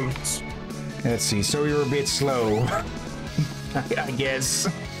just wrote. Let's see, so you're a bit slow. I guess.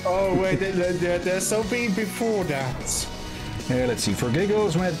 Oh, wait, there's something before that. Let's see, for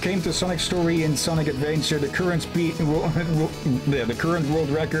giggles, when it came to Sonic Story and Sonic Adventure, the current the current world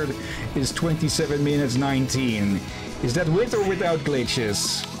record is 27 minutes 19. Is that with or without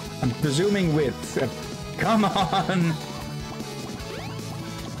glitches? I'm presuming with. Come on!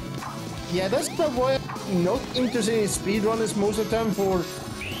 Yeah, that's the why I'm not interested in speedrunners most of the time. For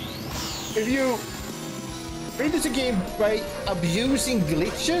if you finish a game by abusing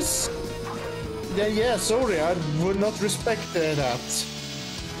glitches, then yeah, sorry, I would not respect that.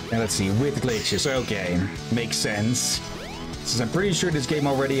 Now let's see, with glitches, okay, makes sense. Since I'm pretty sure this game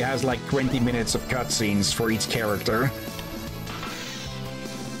already has like 20 minutes of cutscenes for each character.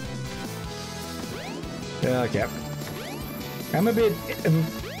 Okay. I'm a bit...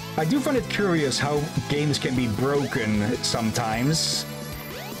 I do find it curious how games can be broken sometimes.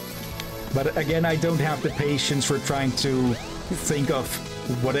 But again, I don't have the patience for trying to think of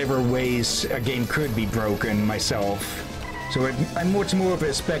whatever ways a game could be broken myself. So I'm much more of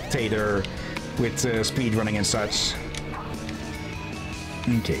a spectator with speedrunning and such.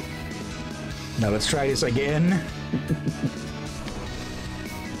 Okay. Now let's try this again.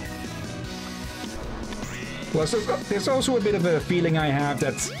 Well, so there's also a bit of a feeling I have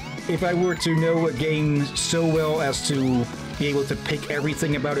that if I were to know a game so well as to be able to pick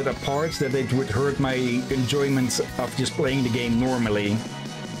everything about it apart, that it would hurt my enjoyment of just playing the game normally.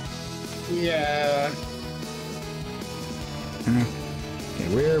 Yeah.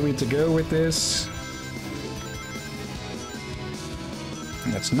 Okay, where are we to go with this?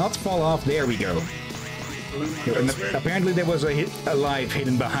 Let's not fall off. There we go. And apparently there was a life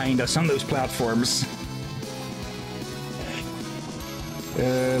hidden behind us on those platforms.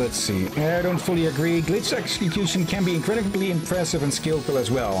 Let's see. I don't fully agree. Glitch execution can be incredibly impressive and skillful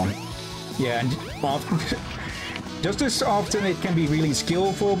as well. Yeah, and often, just as often it can be really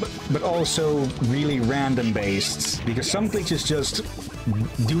skillful, but also really random based. Because some glitches just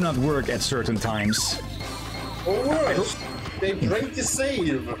do not work at certain times. Or worse, they break the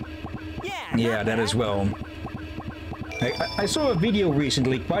save. Yeah, that as well. I saw a video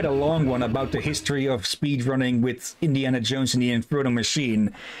recently, quite a long one, about the history of speedrunning with Indiana Jones and the Inferno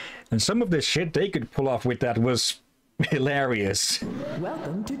Machine. And some of the shit they could pull off with that was hilarious.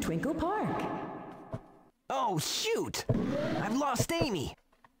 Welcome to Twinkle Park. Oh, shoot! I've lost Amy.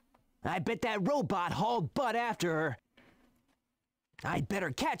 I bet that robot hauled butt after her. I'd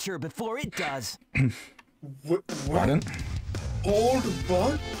better catch her before it does. What? Pardon? Old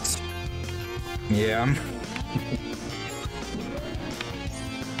butt? Yeah.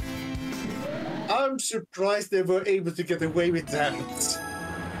 I'm surprised they were able to get away with that.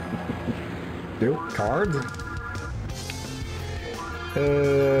 Card.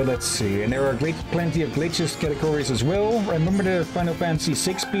 Let's see. And there are plenty of glitches categories as well. Remember the Final Fantasy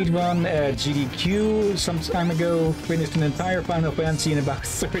VI speedrun at GDQ some time ago? Finished an entire Final Fantasy in about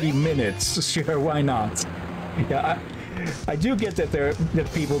 30 minutes. Sure, why not? Yeah, I do get that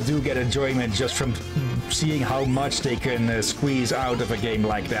that people do get enjoyment just from seeing how much they can squeeze out of a game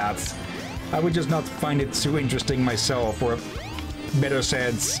like that. I would just not find it too interesting myself, or better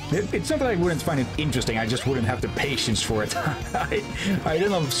said, it's not that I wouldn't find it interesting, I just wouldn't have the patience for it. I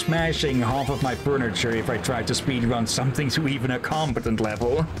end up smashing half of my furniture if I try to speedrun something to even a competent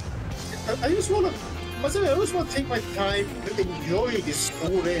level. I just want to take my time to enjoy the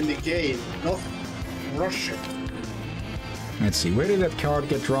story in the game, not rush it. Let's see, where did that card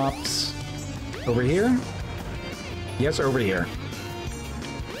get dropped? Over here? Yes, over here.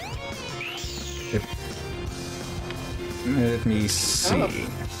 Let me see. Come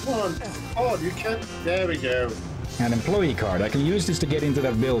on. Oh, you can't. There we go. An employee card. I can use this to get into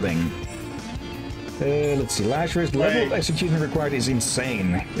that building. Let's see. Lasher's level of execution required is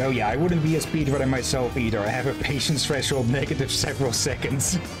insane. Oh yeah, I wouldn't be a speedrunner myself either. I have a patience threshold negative several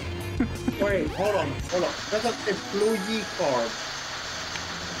seconds. Wait, hold on. That's an employee card.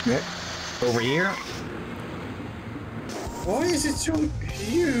 Yeah. Over here. Why is it so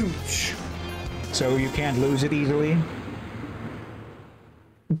huge? So you can't lose it easily.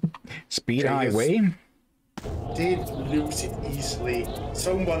 Speed highway. Did lose it easily.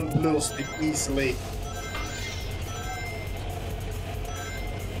 Someone lost it easily.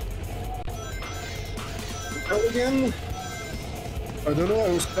 Go again? I don't know, I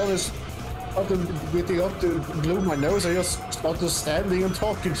was waiting up to blow my nose. I just started standing and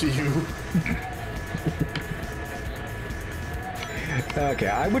talking to you. Okay,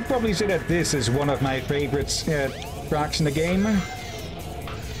 I would probably say that this is one of my favorite tracks in the game.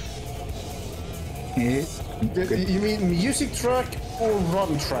 You mean music track or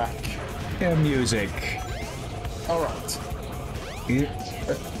run track? Music. Alright.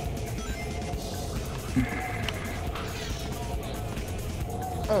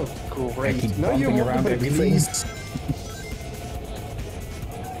 Oh, great. I keep Now you bumping want around to everything.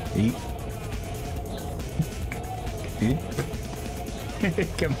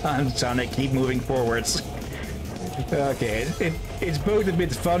 Come on, Sonic, keep moving forwards. Okay, it's both a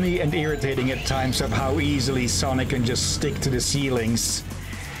bit funny and irritating at times of how easily Sonic can just stick to the ceilings.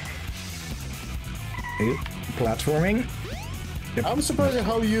 Platforming. Yep. I'm surprised at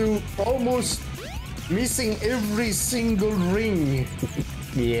how you almost missing every single ring.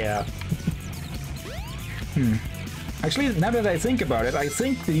 Yeah. Actually, now that I think about it, I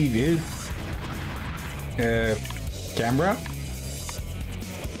think the camera.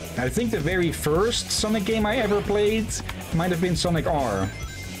 I think the very first Sonic game I ever played might have been Sonic R,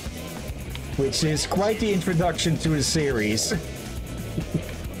 which is quite the introduction to the series.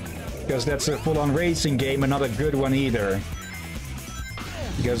 Because that's a full-on racing game and not a good one either.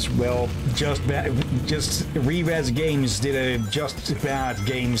 Because, well, Just Revaz Games did a Just Bad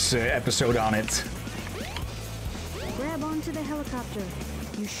Games episode on it. Grab onto the helicopter.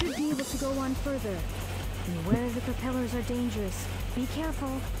 You should be able to go on further. Beware, the propellers are dangerous. Be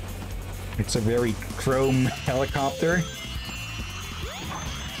careful. It's a very chrome helicopter.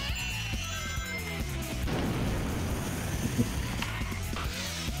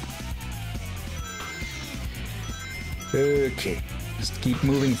 Okay, just keep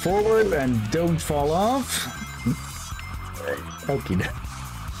moving forward and don't fall off. Okay,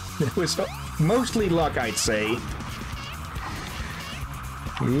 that was mostly luck, I'd say.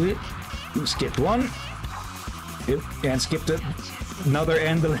 Skipped one. And skipped another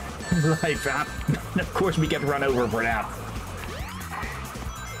end of life. Of course we get run over for that.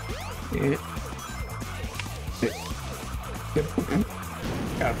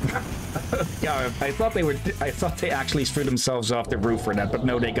 Yeah, I thought they actually threw themselves off the roof for that, but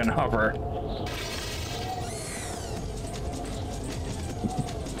no, they can hover.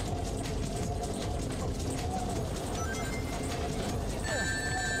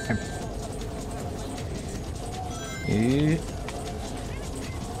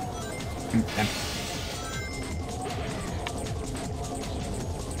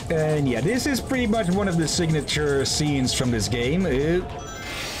 And yeah, this is pretty much one of the signature scenes from this game.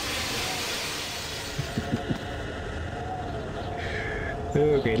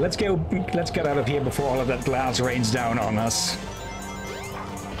 Okay, let's go. Let's get out of here before all of that glass rains down on us.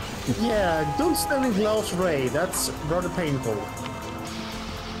 Yeah, don't stand in glass ray. That's rather painful.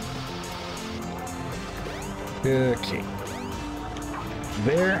 Okay.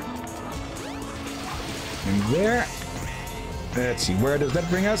 There. And there. Let's see, where does that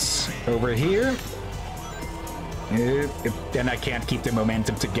bring us? Over here. And I can't keep the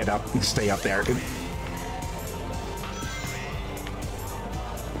momentum to get up and stay up there.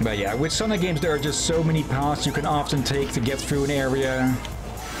 But yeah, with Sonic games, there are just so many paths you can often take to get through an area.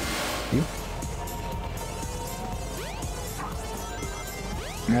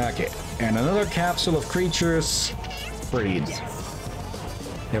 Okay, and another capsule of creatures. Breed.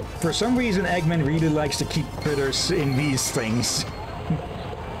 Yep. For some reason, Eggman really likes to keep critters in these things.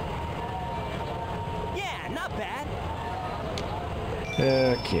 Yeah, not bad.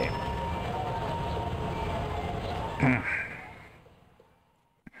 Okay.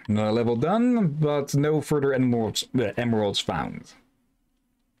 Another level done, but no further emeralds found.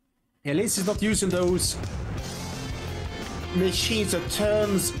 At least he's not using those machines that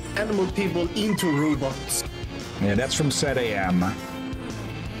turns animal people into robots. Yeah, that's from Set AM.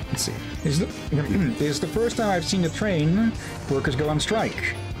 Let's see. This is the first time I've seen the train workers go on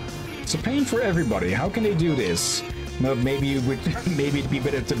strike. It's a pain for everybody. How can they do this? Well, maybe it'd be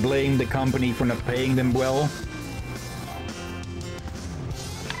better to blame the company for not paying them well.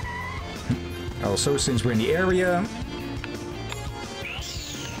 Also, since we're in the area...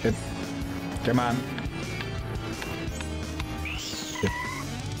 Come on.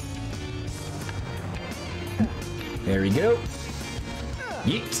 There we go.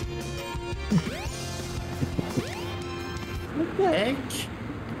 Yeet. What the heck?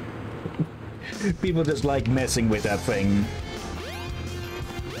 People just like messing with that thing.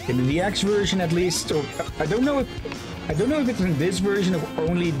 In the DX version, at least, or I don't know if it's in this version or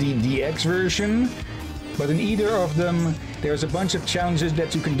only the DX version, but in either of them, there's a bunch of challenges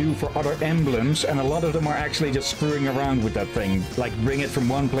that you can do for other emblems, and a lot of them are actually just screwing around with that thing, like bring it from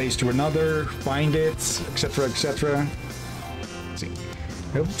one place to another, find it, etc., etc. Let's see.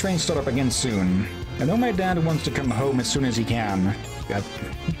 I hope the train start up again soon. I know my dad wants to come home as soon as he can.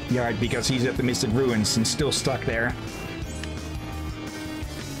 Yeah, because he's at the Mystic Ruins and still stuck there.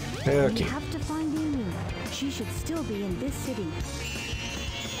 Okay. We have to find Amy. She should still be in this city.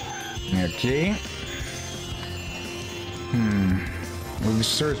 Okay. We've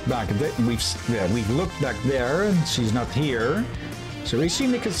searched back there. We've looked back there. She's not here. So we see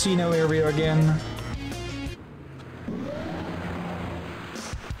the casino area again.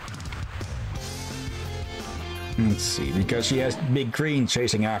 Let's see, because she has Big Green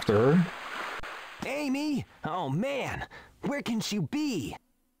chasing after her. Amy? Oh man, where can she be?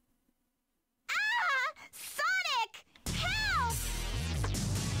 Ah! Sonic! Help!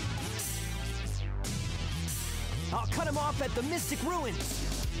 I'll cut him off at the Mystic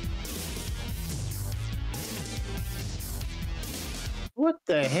Ruins. What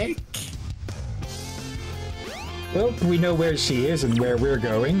the heck? Well, we know where she is and where we're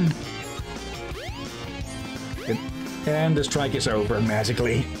going. And the strike is over,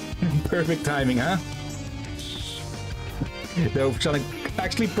 magically. Perfect timing, huh? Though Sonic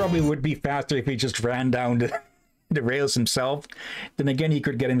actually probably would be faster if he just ran down the rails himself. Then again, he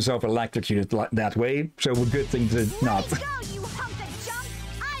could get himself electrocuted that way, so a good thing to not. Go, you hunk of junk!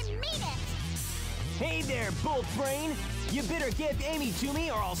 I mean it! Hey there, Bolt Brain! You better give Amy to me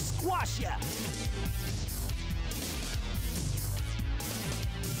or I'll squash ya!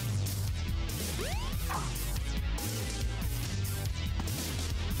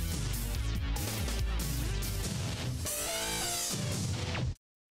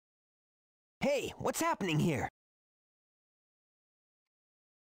 Hey, what's happening here?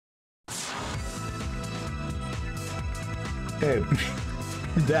 Oh,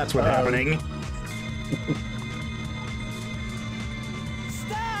 that's what's happening.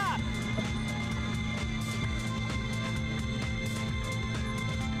 Stop!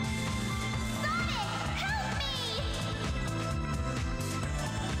 Sonic, help me!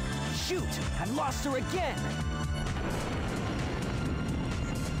 Shoot! I lost her again!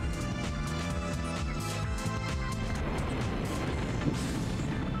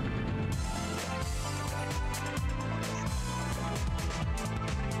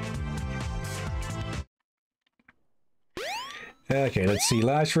 Okay, let's see.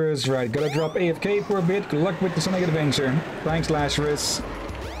 Lazarus, right. Gotta drop AFK for a bit. Good luck with the Sonic Adventure. Thanks, Lazarus.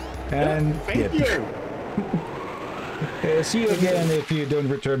 And Thank you. see you again if you don't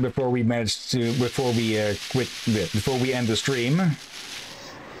return before we manage to before we end the stream.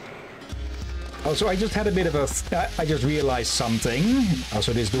 Also, I just had a bit of a... I just realized something.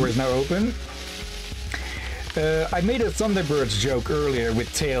 Also, this door is now open. I made a Thunderbirds joke earlier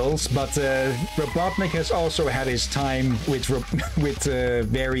with Tails, but Robotnik has also had his time with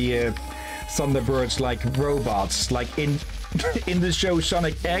very Thunderbirds like robots. Like in the show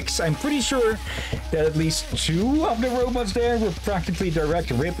Sonic X, I'm pretty sure that at least 2 of the robots there were practically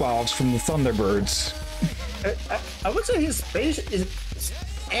direct rip-offs from the Thunderbirds. I would say his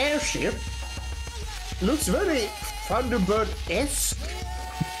airship looks very Thunderbird-esque.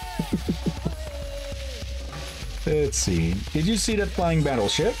 Let's see. Did you see that flying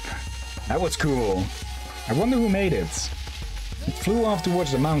battleship? That was cool. I wonder who made it. It flew off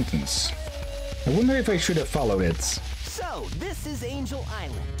towards the mountains. I wonder if I should have followed it. So, this is Angel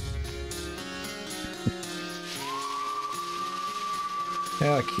Island.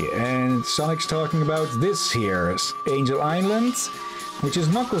 Okay, and Sonic's talking about this here, Angel Island, which is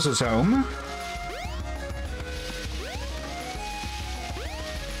Knuckles' home.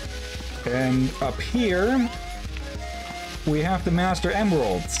 And up here, we have the Master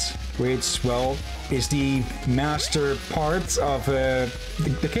Emeralds, which, well, is the master part of the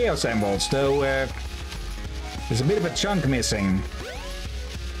Chaos Emeralds, though there's a bit of a chunk missing.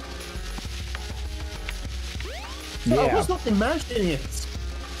 Yeah. I was not imagining it.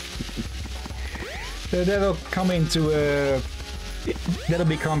 That'll come into that'll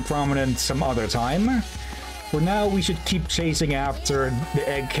become prominent some other time. For now, we should keep chasing after the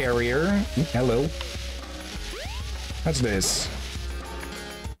egg carrier. Hello. What's this?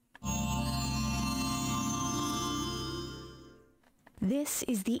 This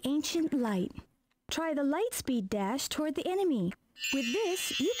is the ancient light. Try the light speed dash toward the enemy. With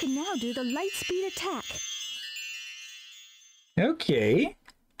this, you can now do the light speed attack. Okay.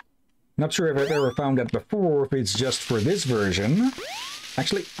 Not sure if I've ever found that before, if it's just for this version.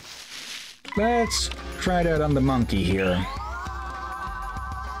 Actually, let's try that on the monkey here.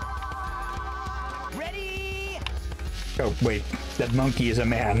 Ready? Oh, wait. That monkey is a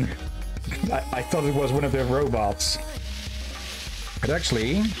man. I thought it was one of the robots. But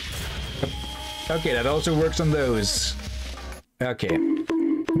actually... Okay, that also works on those. Okay.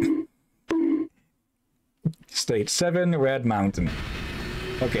 Stage 7, Red Mountain.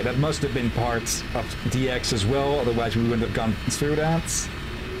 Okay, that must have been part of DX as well, otherwise we wouldn't have gone through that.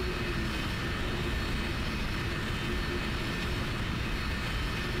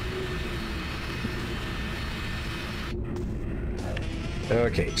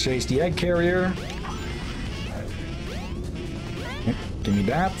 Okay, chase the egg carrier. Give me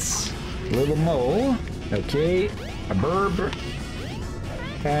that. Little mole. Okay, a burb.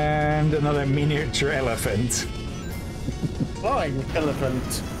 And another miniature elephant. Flying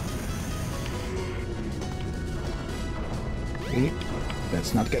elephant. Okay,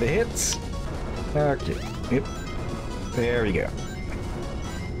 let's not get a hit. Okay, yep. There we go.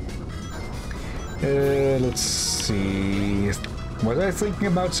 Let's see. Was I thinking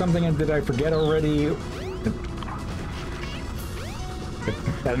about something and did I forget already?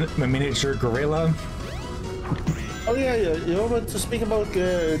 A miniature gorilla? Oh yeah, you want to speak about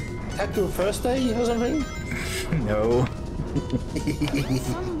Tattoo Thursday or something? No.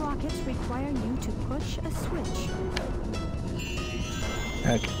 Some rockets require you to push a switch.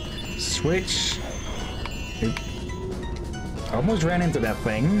 Okay. Switch. Oop. Almost ran into that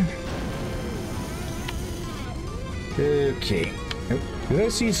thing. Okay. Oop. Did I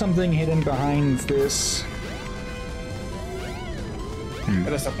see something hidden behind this?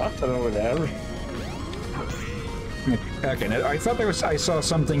 There's a button over there. Okay, now, I thought I saw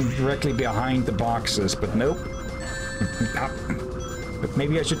something directly behind the boxes, but nope. But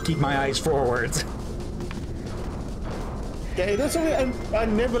maybe I should keep my eyes forward. Yeah, that's something I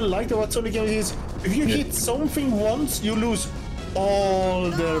never liked about Sonic games is if you hit something once, you lose all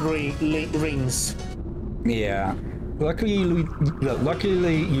the rings. Yeah. Luckily,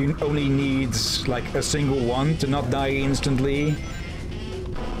 you only need like a single one to not die instantly.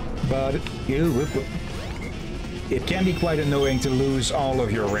 But it can be quite annoying to lose all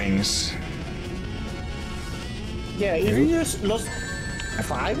of your rings. Yeah, if you just lost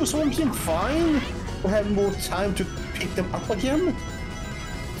 5 or something, fine. Or have more time to pick them up again.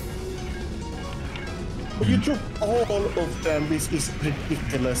 But you drop all of them, this is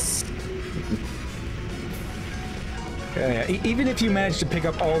ridiculous. Even if you manage to pick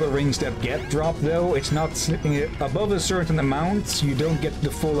up all the rings that get dropped, though, it's not above a certain amount. You don't get the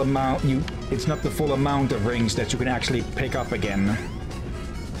full amount. It's not the full amount of rings that you can actually pick up again.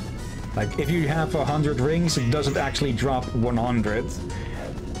 Like if you have 100 rings, it doesn't actually drop 100.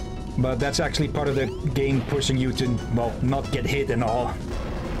 But that's actually part of the game pushing you to, well, not get hit and all.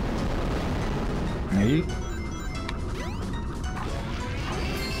 Hey.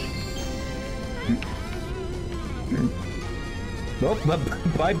 Oh,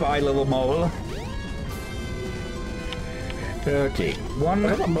 bye-bye, little mole. Okay, 1,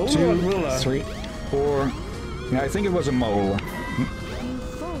 2, 3, 4. Yeah, I think it was a mole. Move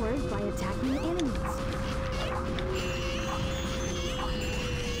forward by attacking enemies.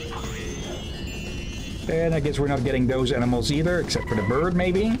 And I guess we're not getting those animals either, except for the bird,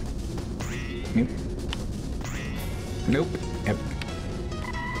 maybe? Nope. Yep.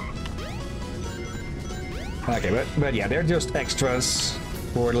 Okay, but yeah, they're just extras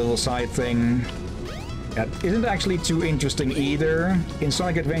for a little side thing. That isn't actually too interesting either. In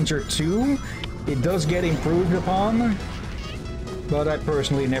Sonic Adventure 2, it does get improved upon, but I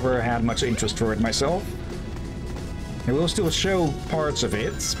personally never had much interest for it myself. I will still show parts of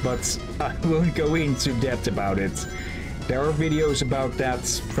it, but I won't go into depth about it. There are videos about that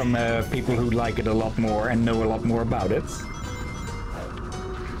from people who like it a lot more and know a lot more about it.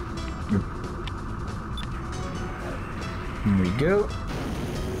 Here we go.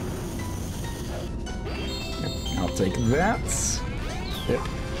 I'll take that. Yep.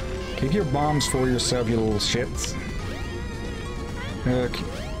 Keep your bombs for yourself, you little shit. Okay.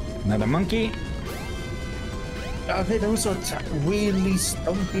 Another monkey. Okay, those are really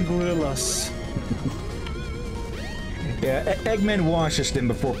stumpy gorillas. Yeah, Eggman washes them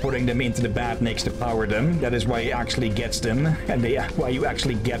before putting them into the Batniks to power them. That is why he actually gets them, and why you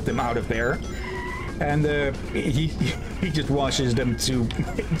actually get them out of there. And he just washes them too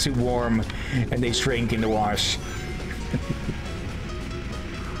warm, and they shrink in the wash.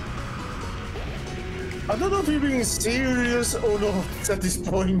 I don't know if you're being serious or not at this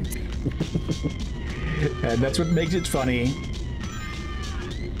point. And that's what makes it funny.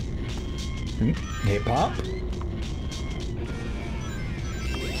 Hip hop.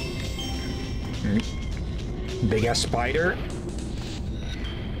 Big ass spider.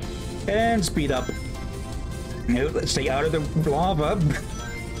 And speed up. No, let's stay out of the lava.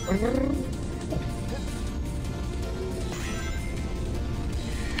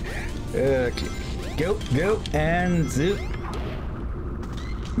 Okay. Go, and zoop.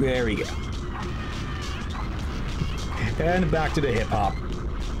 There we go. And back to the hip hop.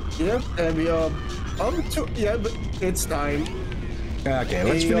 Yep, and we are on to. Yeah, but it's time. Okay,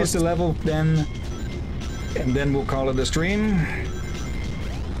 let's finish the level then. And then we'll call it a stream.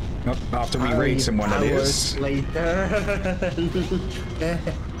 Oh, after we raid someone, that is. Later.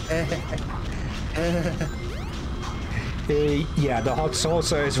 Yeah, the hot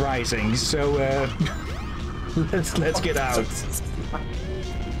salsa is rising, so let's get out.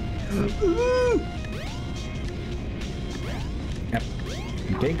 Yep.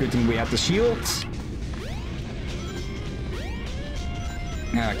 Okay, good thing we have the shields.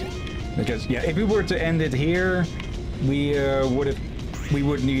 Okay, because yeah, if we were to end it here, we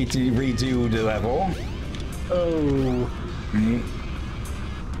would need to redo the level. Oh.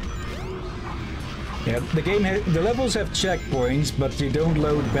 Yeah, the levels have checkpoints, but you don't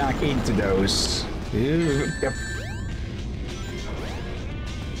load back into those. Yep.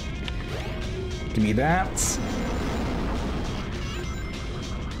 Give me that.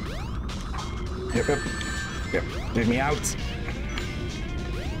 Yep. Get me out.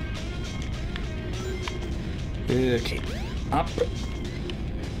 Okay. Up.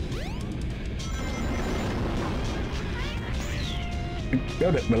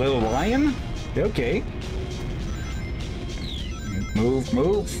 Go to the little lion. Okay. Move.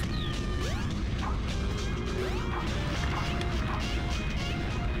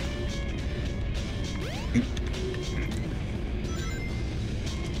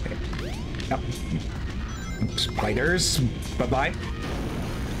 Up. Spiders. Bye-bye.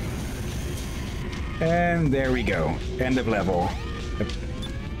 And there we go. End of level.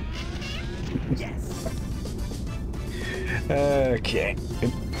 Yes. Okay.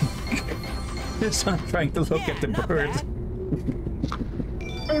 So I'm trying to look at the bird.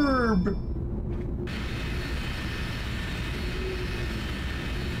 Herb.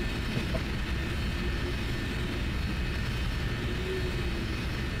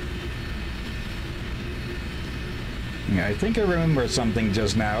 Yeah, I think I remember something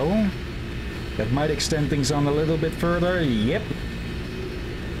just now that might extend things on a little bit further. Yep.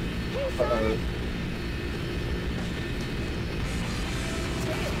 Uh-oh.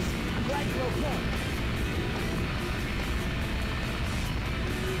 I'm glad you're okay.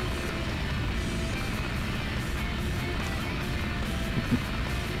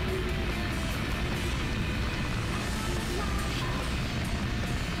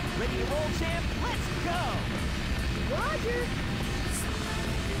 Ready to roll, champ? Let's go! Roger.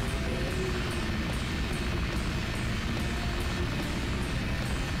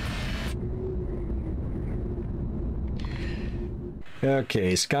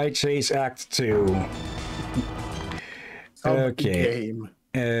 Okay, Sky Chase Act 2. Okay.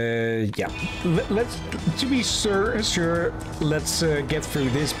 Yeah. Let's, to be sure, let's get through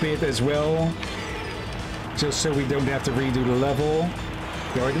this bit as well. Just so we don't have to redo the level.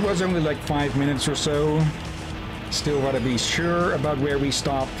 Though it was only like 5 minutes or so. Still gotta be sure about where we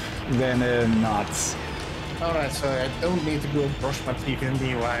stop than not. Alright, so I don't need to go brush my teeth in the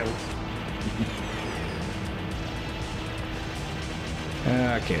meanwhile.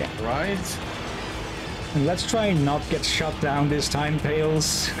 Okay. Right. And let's try and not get shut down this time,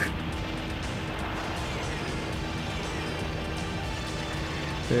 Tails.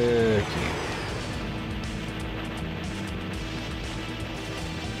 Okay.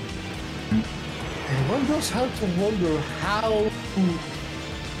 One does have to wonder how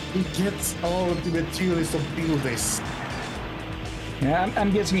he gets all of the materials to build this. Yeah,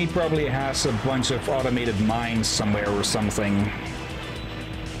 I'm guessing he probably has a bunch of automated mines somewhere or something.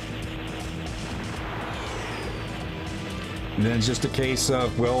 And then it's just a case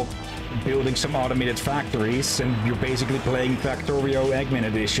of, well, building some automated factories, and you're basically playing Factorio Eggman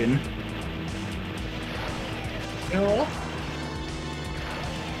Edition. You know what?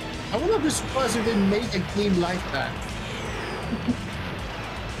 I would not be surprised if they make a game like that.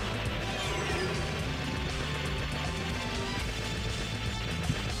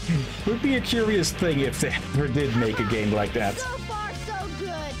 Would be a curious thing if they ever did make a game like that. So far, so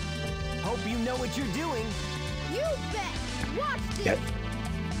good. Hope you know what you're doing. You bet. Watch this. Yep.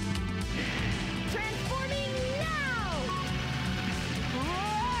 Transforming now.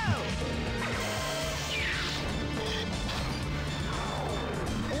 Whoa.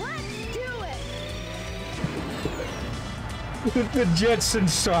 Let's do it. The Jetson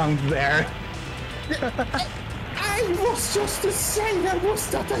sound there. I was just to say that was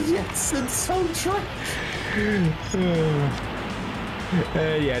that a Jetson soundtrack.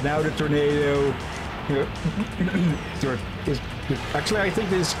 Yeah, now the tornado. Actually, I think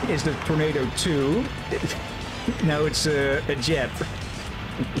this is the Tornado 2. Now it's a jet.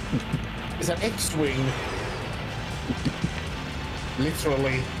 It's an X-Wing.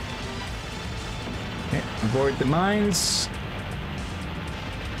 Literally. Avoid the mines.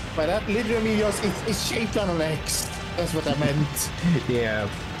 But that literally just, it's shaped on an X. That's what I meant. Yeah.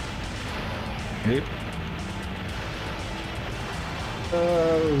 Yep.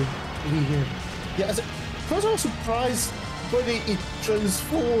 Oh, dear. Yeah, first I was surprised by it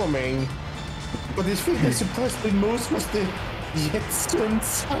transforming, but this thing that surprised me most was the Jetson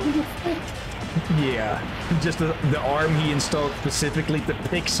sound effect. Yeah, just the arm he installed specifically to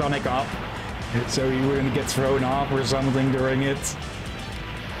pick Sonic up, so he wouldn't get thrown off or something during it.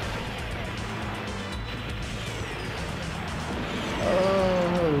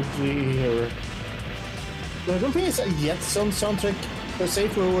 Oh dear. I don't think it's a Jetson soundtrack per se,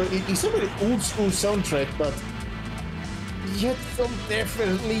 for it's a very old school soundtrack, but Jetson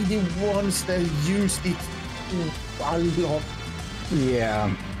definitely the ones that used it a lot.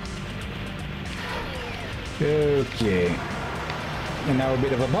 Yeah. Okay. And now a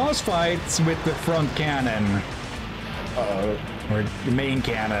bit of a boss fight with the front cannon. Or the main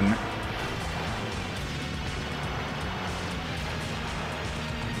cannon.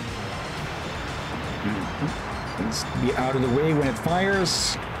 Let's be out of the way when it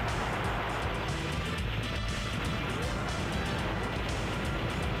fires.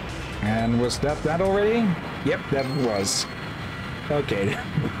 And was that already? Yep, that was. Okay.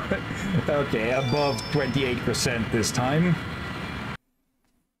 Okay, above 28% this time.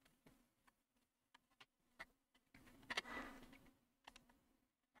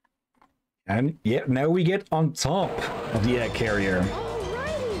 And yeah, now we get on top of the egg carrier.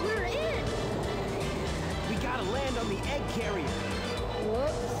 Alrighty, we're in. We gotta land on the egg carrier.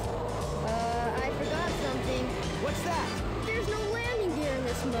 Whoops. I forgot something. What's that? There's no landing gear in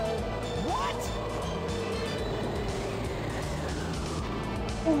this mode. What?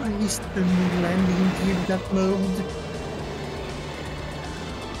 Why is the landing gear that mode?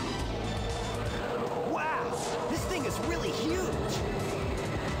 Wow, this thing is really huge.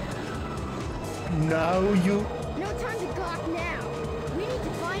 Now you... No time to gawk now. We need to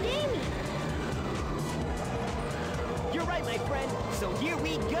find Amy. You're right, my friend. So here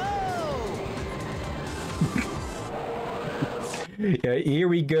we go. Yeah, here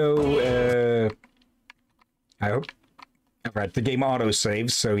we go. I hope. Alright, the game auto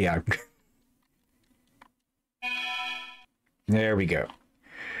saves, so yeah. There we go.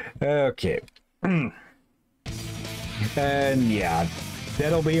 Okay. And yeah,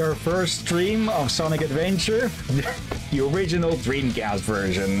 that'll be our first stream of Sonic Adventure, the original Dreamcast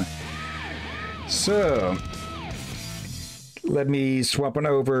version. So, let me swap on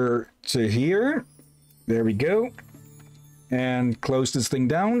over to here. There we go. And close this thing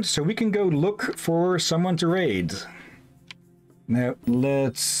down so we can go look for someone to raid. Now,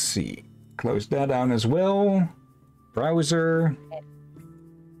 let's see. Close that down as well. Browser.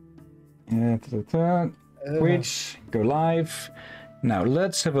 Twitch. Go live. Now,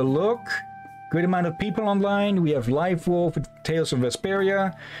 let's have a look. Good amount of people online. We have Live Wolf with Tales of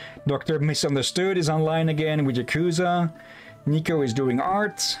Vesperia. Dr. Misunderstood is online again with Yakuza. Nico is doing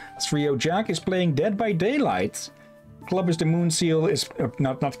art. Trio Jack is playing Dead by Daylight. Clubbers the Moon Seal is...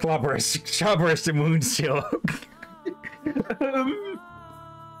 not Clubbers. Chubbers the Moon Seal.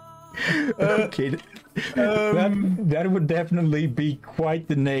 Okay. That would definitely be quite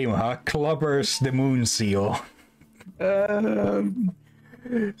the name, huh? Clubbers the Moon Seal.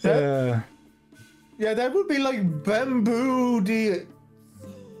 Yeah, that would be like Bamboo the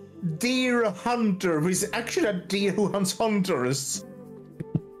Deer Hunter, who is actually a deer who hunts hunters.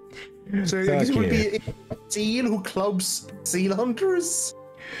 So I guess it would be a seal who clubs seal hunters.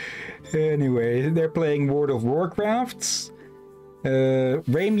 Anyway, they're playing World of Warcraft.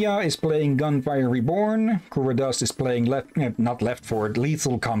 Ramya is playing Gunfire Reborn. Kuradust is playing not Left 4,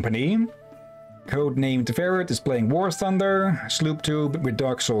 Lethal Company. Codenamed Ferret is playing War Thunder. Slooptube with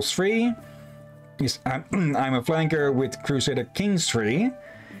Dark Souls 3. I'm a flanker with Crusader Kings 3.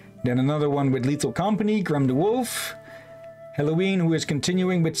 Then another one with Lethal Company, Grum the Wolf. Halloween, who is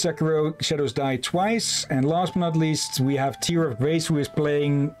continuing with Sekiro Shadows Die Twice. And last but not least, we have Tear of Grace, who is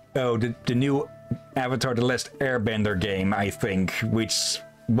playing the new Avatar The Last Airbender game, I think, which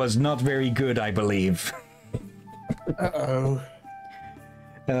was not very good, I believe. Uh-oh.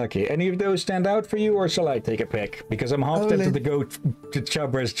 Okay, any of those stand out for you, or shall I take a pick? Because I'm half tempted to go to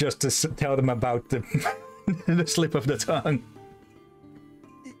Chubbers just to tell them about the, the slip of the tongue.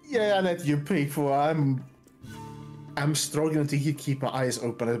 Yeah, I let you pick, for I'm struggling to keep my eyes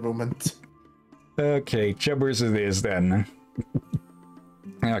open at the moment. Okay, Chubbers it is then.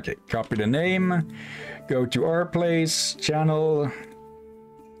 Okay, copy the name, go to our place, channel.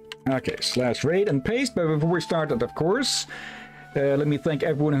 Okay, /raid and paste, but before we start that, of course, let me thank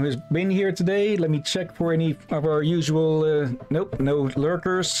everyone who has been here today. Let me check for any of our usual... nope, no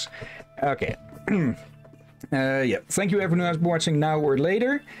lurkers. Okay. Yeah, thank you everyone who's watching now or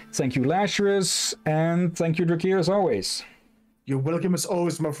later. Thank you, Lazarus, and thank you, Drakir, as always. You're welcome as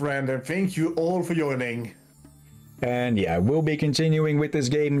always, my friend, and thank you all for joining. And yeah, we'll be continuing with this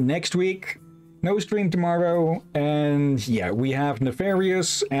game next week. No stream tomorrow, and yeah, we have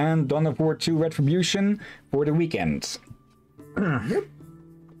Nefarious and Dawn of War 2 Retribution for the weekend. Yep.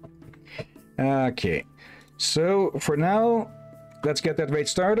 Okay, so for now, let's get that raid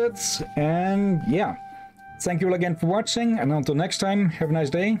started, and yeah, thank you all again for watching, and until next time, have a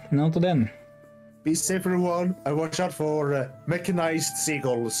nice day, and until then. Be safe, everyone, and watch out for mechanized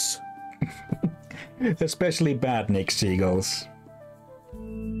seagulls. Especially bad Nick Seagulls.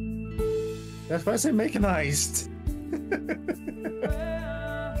 That's why I say mechanized.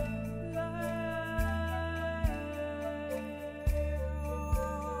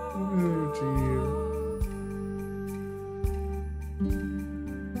 Oh dear.